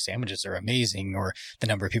 these sandwiches are amazing. Or the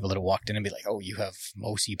number of people that have walked in and be like, oh, you have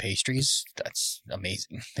Mosi pastries? That's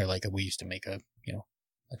amazing. They're like, we used to make a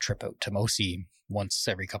trip out to Mosi once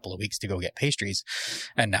every couple of weeks to go get pastries.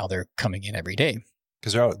 And now they're coming in every day.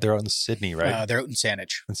 Because they're out in Sydney, right? They're out in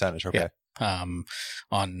Saanich. In Saanich, okay. Yeah.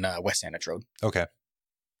 On West Saanich Road. Okay.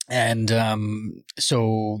 And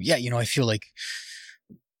so, yeah, I feel like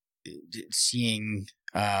seeing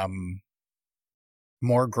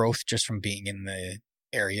more growth just from being in the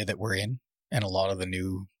area that we're in, and a lot of the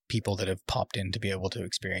new people that have popped in to be able to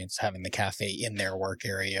experience having the cafe in their work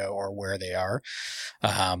area or where they are,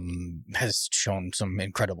 has shown some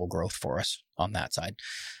incredible growth for us on that side.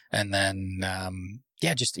 And then,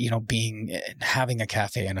 just, having a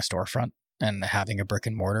cafe and a storefront, and having a brick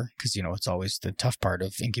and mortar, because, it's always the tough part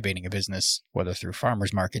of incubating a business, whether through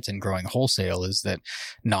farmers markets and growing wholesale, is that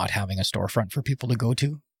not having a storefront for people to go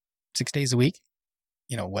to 6 days a week,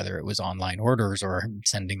 whether it was online orders or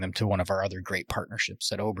sending them to one of our other great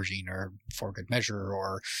partnerships at Aubergine or For Good Measure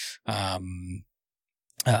or a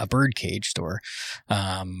Birdcage store,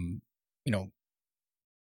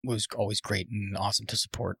 was always great and awesome to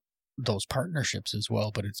support those partnerships as well.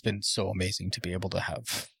 But it's been so amazing to be able to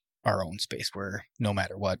have our own space where no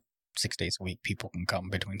matter what, 6 days a week, people can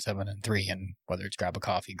come between 7 and 3, and whether it's grab a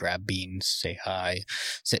coffee, grab beans, say hi,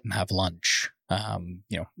 sit and have lunch.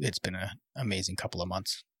 It's been an amazing couple of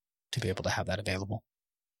months to be able to have that available.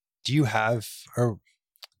 Do you have, or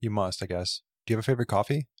you must, I guess, do you have a favorite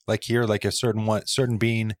coffee? Like here, like a certain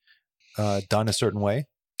bean done a certain way?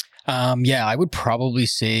 I would probably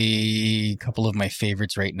say a couple of my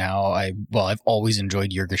favorites right now. I've always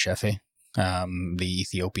enjoyed Yirgacheffe. The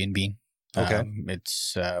Ethiopian bean. Okay.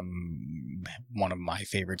 It's one of my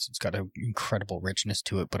favorites. It's got an incredible richness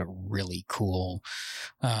to it, but a really cool,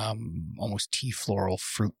 almost tea floral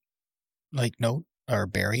fruit like note or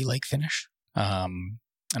berry like finish. And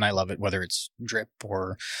I love it, whether it's drip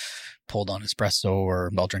or pulled on espresso, or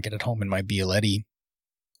I'll drink it at home in my Bialetti.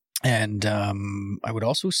 And I would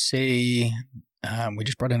also say we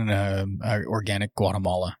just brought in an organic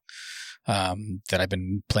Guatemala that I've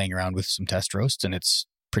been playing around with some test roasts, and it's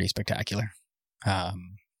pretty spectacular.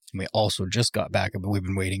 We also just got back, but we've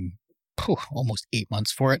been waiting almost 8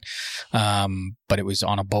 months for it. But it was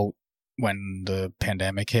on a boat when the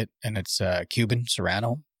pandemic hit, and it's Cuban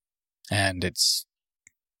Serrano, and it's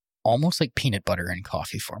almost like peanut butter in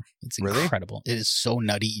coffee form. It's incredible. Really? It is so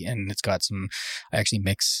nutty, and it's got I actually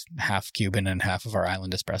mix half Cuban and half of our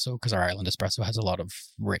Island Espresso, because our Island Espresso has a lot of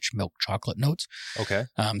rich milk chocolate notes. Okay.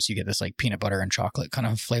 So you get this like peanut butter and chocolate kind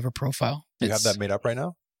of flavor profile. Do you have that made up right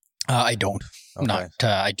now? I don't. Okay.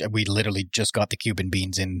 We literally just got the Cuban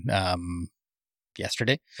beans in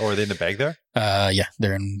yesterday. Oh, are they in the bag there? Yeah,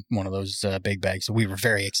 they're in one of those big bags. So we were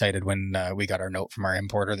very excited when we got our note from our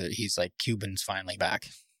importer that he's like, Cuban's finally back.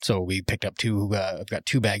 So we picked up I've got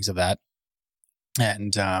 2 bags of that.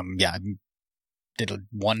 And I did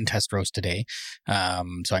one test roast today. So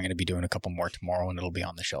I'm going to be doing a couple more tomorrow, and it'll be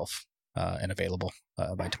on the shelf and available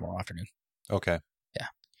by tomorrow afternoon. Okay. Yeah.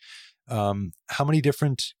 How many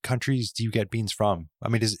different countries do you get beans from? I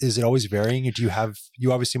mean, is it always varying? Or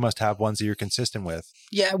you obviously must have ones that you're consistent with.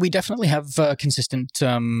 Yeah, we definitely have consistent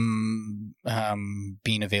bean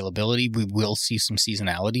availability. We will see some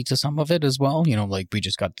seasonality to some of it as well. Like we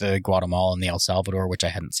just got the Guatemala and the El Salvador, which I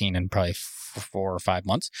hadn't seen in probably 4 or 5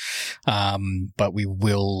 months. But we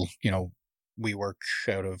will, we work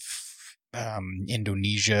out of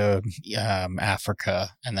Indonesia, Africa,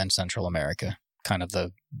 and then Central America. Kind of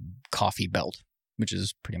the coffee belt, which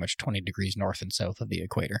is pretty much 20 degrees north and south of the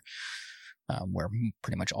equator, where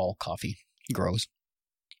pretty much all coffee grows.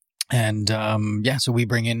 And so we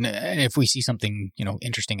bring in, if we see something,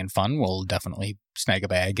 interesting and fun, we'll definitely snag a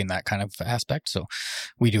bag in that kind of aspect. So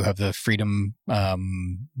we do have the freedom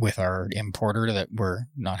with our importer that we're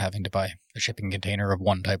not having to buy a shipping container of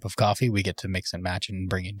one type of coffee. We get to mix and match and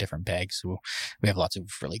bring in different bags. So we have lots of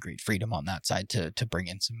really great freedom on that side to bring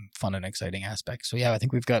in some fun and exciting aspects. So yeah, I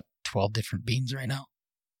think we've got 12 different beans right now.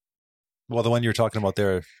 Well, the one you were talking about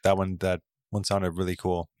there, that one sounded really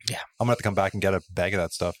cool. Yeah. I'm gonna have to come back and get a bag of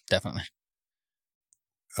that stuff. Definitely.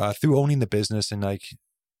 Through owning the business and like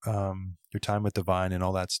your time with Divine and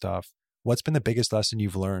all that stuff, what's been the biggest lesson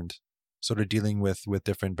you've learned sort of dealing with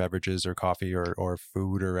different beverages or coffee or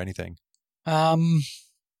food or anything? I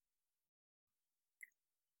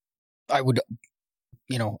would,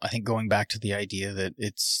 I think going back to the idea that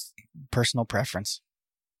it's personal preference.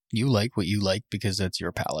 You like what you like because that's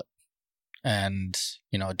your palate. And,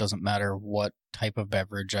 it doesn't matter what type of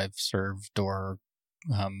beverage I've served or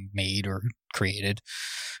made or created,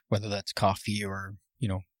 whether that's coffee or,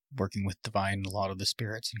 working with Divine, a lot of the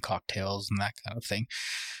spirits and cocktails and that kind of thing,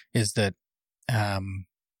 is that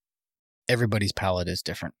everybody's palate is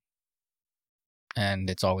different. And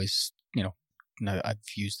it's always, I've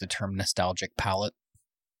used the term nostalgic palate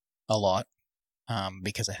a lot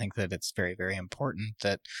because I think that it's very, very important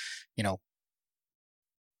that,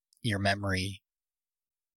 your memory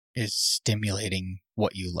is stimulating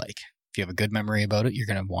what you like. If you have a good memory about it, you're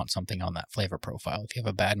going to want something on that flavor profile. If you have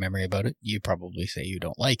a bad memory about it, you probably say you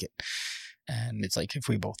don't like it. And it's like if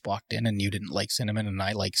we both walked in and you didn't like cinnamon and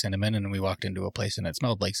I like cinnamon and we walked into a place and it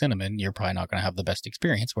smelled like cinnamon, you're probably not going to have the best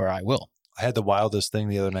experience, where I will. I had the wildest thing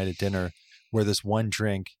the other night at dinner where this one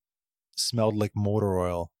drink smelled like motor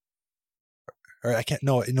oil. Or it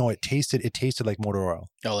tasted like motor oil.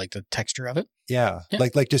 Oh, like the texture of it? Yeah.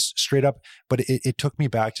 Like just straight up. But it took me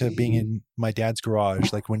back to being in my dad's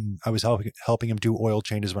garage, like when I was helping him do oil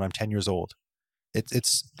changes when I'm 10 years old.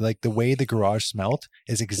 It's like the way the garage smelled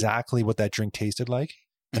is exactly what that drink tasted like.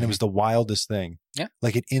 And it was the wildest thing. Yeah.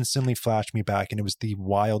 Like it instantly flashed me back and it was the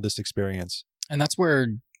wildest experience. And that's where,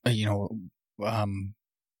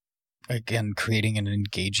 again, creating an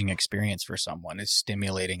engaging experience for someone is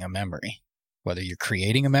stimulating a memory. Whether you're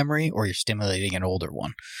creating a memory or you're stimulating an older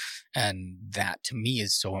one. And that to me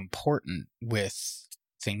is so important with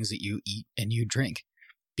things that you eat and you drink,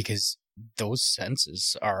 because those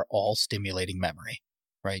senses are all stimulating memory,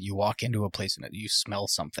 right? You walk into a place and you smell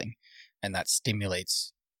something and that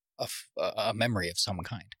stimulates a memory of some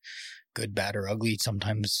kind, good, bad, or ugly,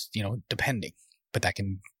 sometimes, depending, but that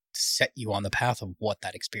can set you on the path of what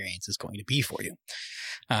that experience is going to be for you.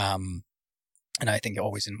 And I think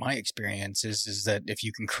always in my experience is that if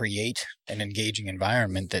you can create an engaging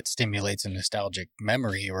environment that stimulates a nostalgic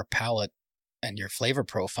memory or palate and your flavor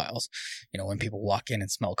profiles, when people walk in and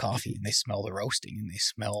smell coffee and they smell the roasting and they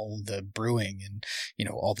smell the brewing and,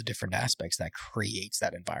 all the different aspects, that creates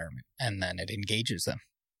that environment and then it engages them.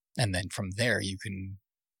 And then from there you can,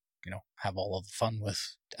 have all of the fun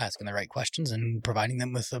with asking the right questions and providing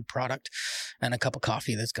them with a product and a cup of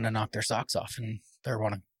coffee that's going to knock their socks off and they're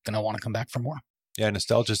going to want to come back for more. Yeah,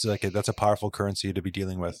 nostalgia is that's a powerful currency to be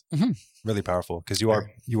dealing with. Mm-hmm. Really powerful, because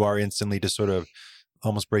you are instantly just sort of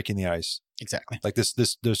almost breaking the ice. Exactly. Like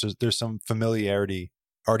there's some familiarity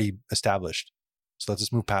already established. So let's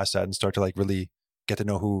just move past that and start to like really get to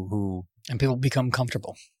know who and people become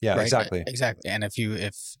comfortable. Yeah, right? Exactly. And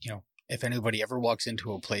if anybody ever walks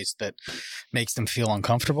into a place that makes them feel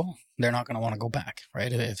uncomfortable, they're not going to want to go back,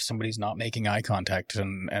 right? If somebody's not making eye contact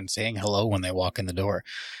and saying hello when they walk in the door,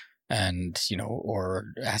 and,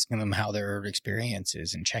 or asking them how their experience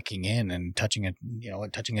is and checking in and touching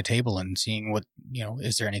a table and seeing what,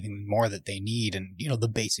 is there anything more that they need? And, the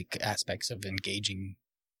basic aspects of engaging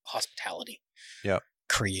hospitality. Yeah.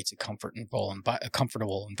 Creates a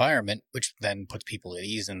comfortable environment, which then puts people at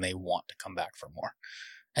ease and they want to come back for more.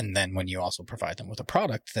 And then when you also provide them with a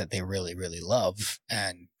product that they really, really love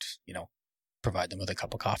and, provide them with a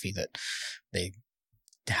cup of coffee that they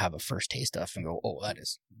have a first taste of and go, oh, that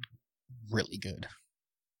is really good,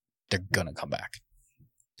 they're going to come back.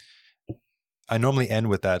 I normally end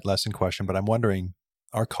with that lesson question, but I'm wondering,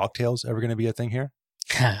 are cocktails ever going to be a thing here?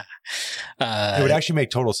 It would actually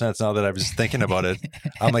make total sense now that I was thinking about it.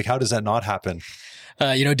 I'm like, how does that not happen?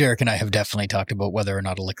 Derek and I have definitely talked about whether or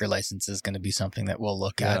not a liquor license is going to be something that we'll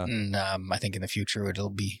look at. And I think in the future, it'll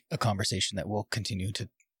be a conversation that we'll continue to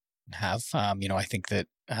have. I think that...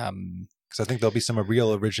 because I think there'll be some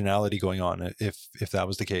real originality going on if that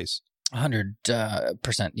was the case. 100%.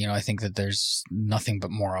 I think that there's nothing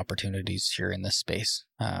but more opportunities here in this space.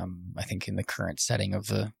 I think in the current setting of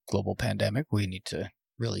the global pandemic, we need to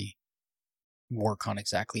really work on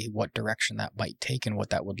exactly what direction that might take and what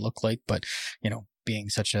that would look like. But, being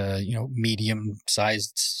such a, medium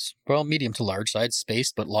to large size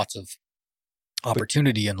space, but lots of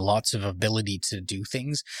opportunity and lots of ability to do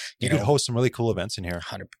things. You could host some really cool events in here.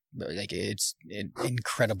 It's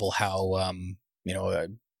incredible how, I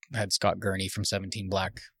had Scott Gurney from 17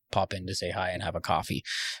 Black pop in to say hi and have a coffee.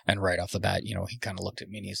 And right off the bat, he kind of looked at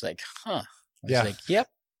me and he's like, huh. I was like, yep.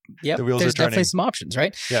 The wheels There's definitely some options,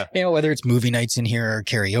 right? Yeah. Whether it's movie nights in here or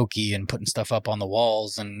karaoke and putting stuff up on the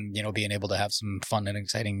walls and, being able to have some fun and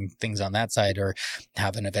exciting things on that side, or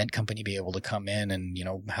have an event company be able to come in and,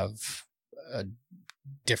 have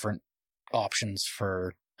different options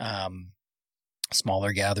for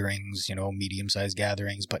smaller gatherings, medium-sized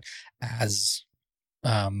gatherings. But as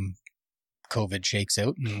COVID shakes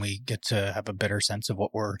out and we get to have a better sense of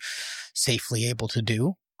what we're safely able to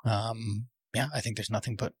do, I think there's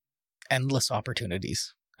nothing but endless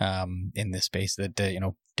opportunities in this space that,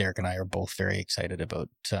 Derek and I are both very excited about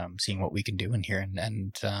seeing what we can do in here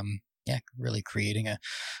and really creating a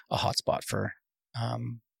hotspot for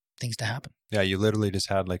things to happen. Yeah, you literally just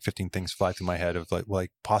had like 15 things fly through my head of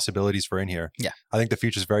like possibilities for in here. Yeah. I think the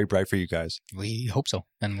future's very bright for you guys. We hope so.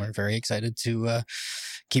 And we're very excited to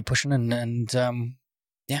keep pushing and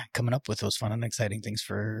coming up with those fun and exciting things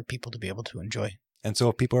for people to be able to enjoy. And so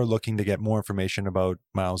if people are looking to get more information about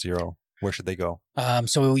Mile Zero, where should they go?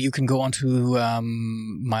 So you can go onto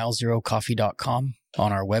milezerocoffee.com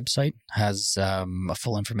on our website. Has a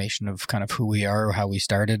full information of kind of who we are, how we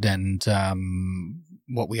started, and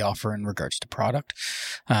what we offer in regards to product.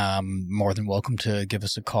 More than welcome to give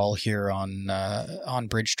us a call here on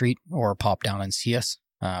Bridge Street or pop down and see us.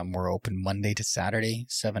 We're open Monday to Saturday,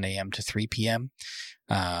 7 a.m. to 3 p.m.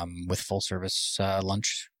 With full service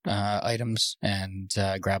lunch items and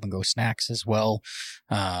grab and go snacks as well.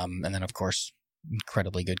 And then, of course,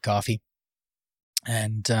 incredibly good coffee.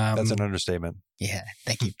 And that's an understatement. Yeah,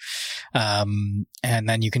 thank you. And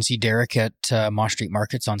then you can see Derek at Moss Street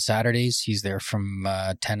Markets on Saturdays. He's there from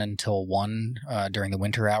 10 until 1 during the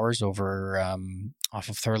winter hours over off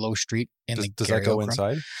of Thurlow Street. Does that go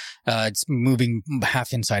inside? It's moving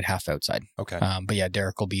half inside, half outside. Okay. But yeah,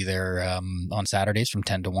 Derek will be there on Saturdays from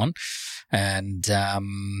 10 to 1. And other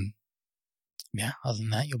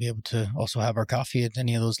than that, you'll be able to also have our coffee at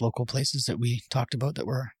any of those local places that we talked about that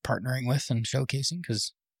we're partnering with and showcasing,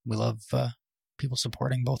 because we love people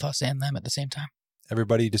supporting both us and them at the same time.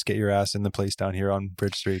 Everybody just get your ass in the place down here on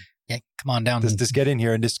Bridge Street. Yeah, come on down. Just get in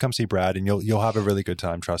here and just come see Brad, and you'll have a really good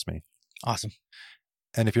time. Trust me. Awesome.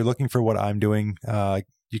 And if you're looking for what I'm doing,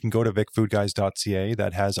 you can go to vicfoodguys.ca.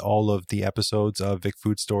 That has all of the episodes of Vic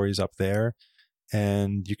Food Stories up there.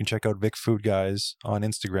 And you can check out Vic Food Guys on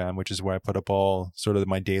Instagram, which is where I put up all sort of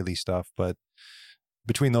my daily stuff. But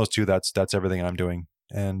between those two, that's everything I'm doing.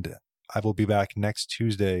 And I will be back next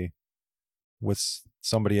Tuesday with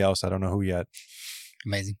somebody else. I don't know who yet.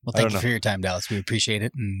 Amazing. Well, thank you for your time, Dallas. We appreciate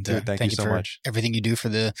it. And dude, thank you so for much. Everything you do for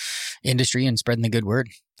the industry and spreading the good word.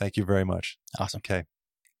 Thank you very much. Awesome. Okay.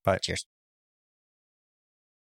 Bye. Cheers.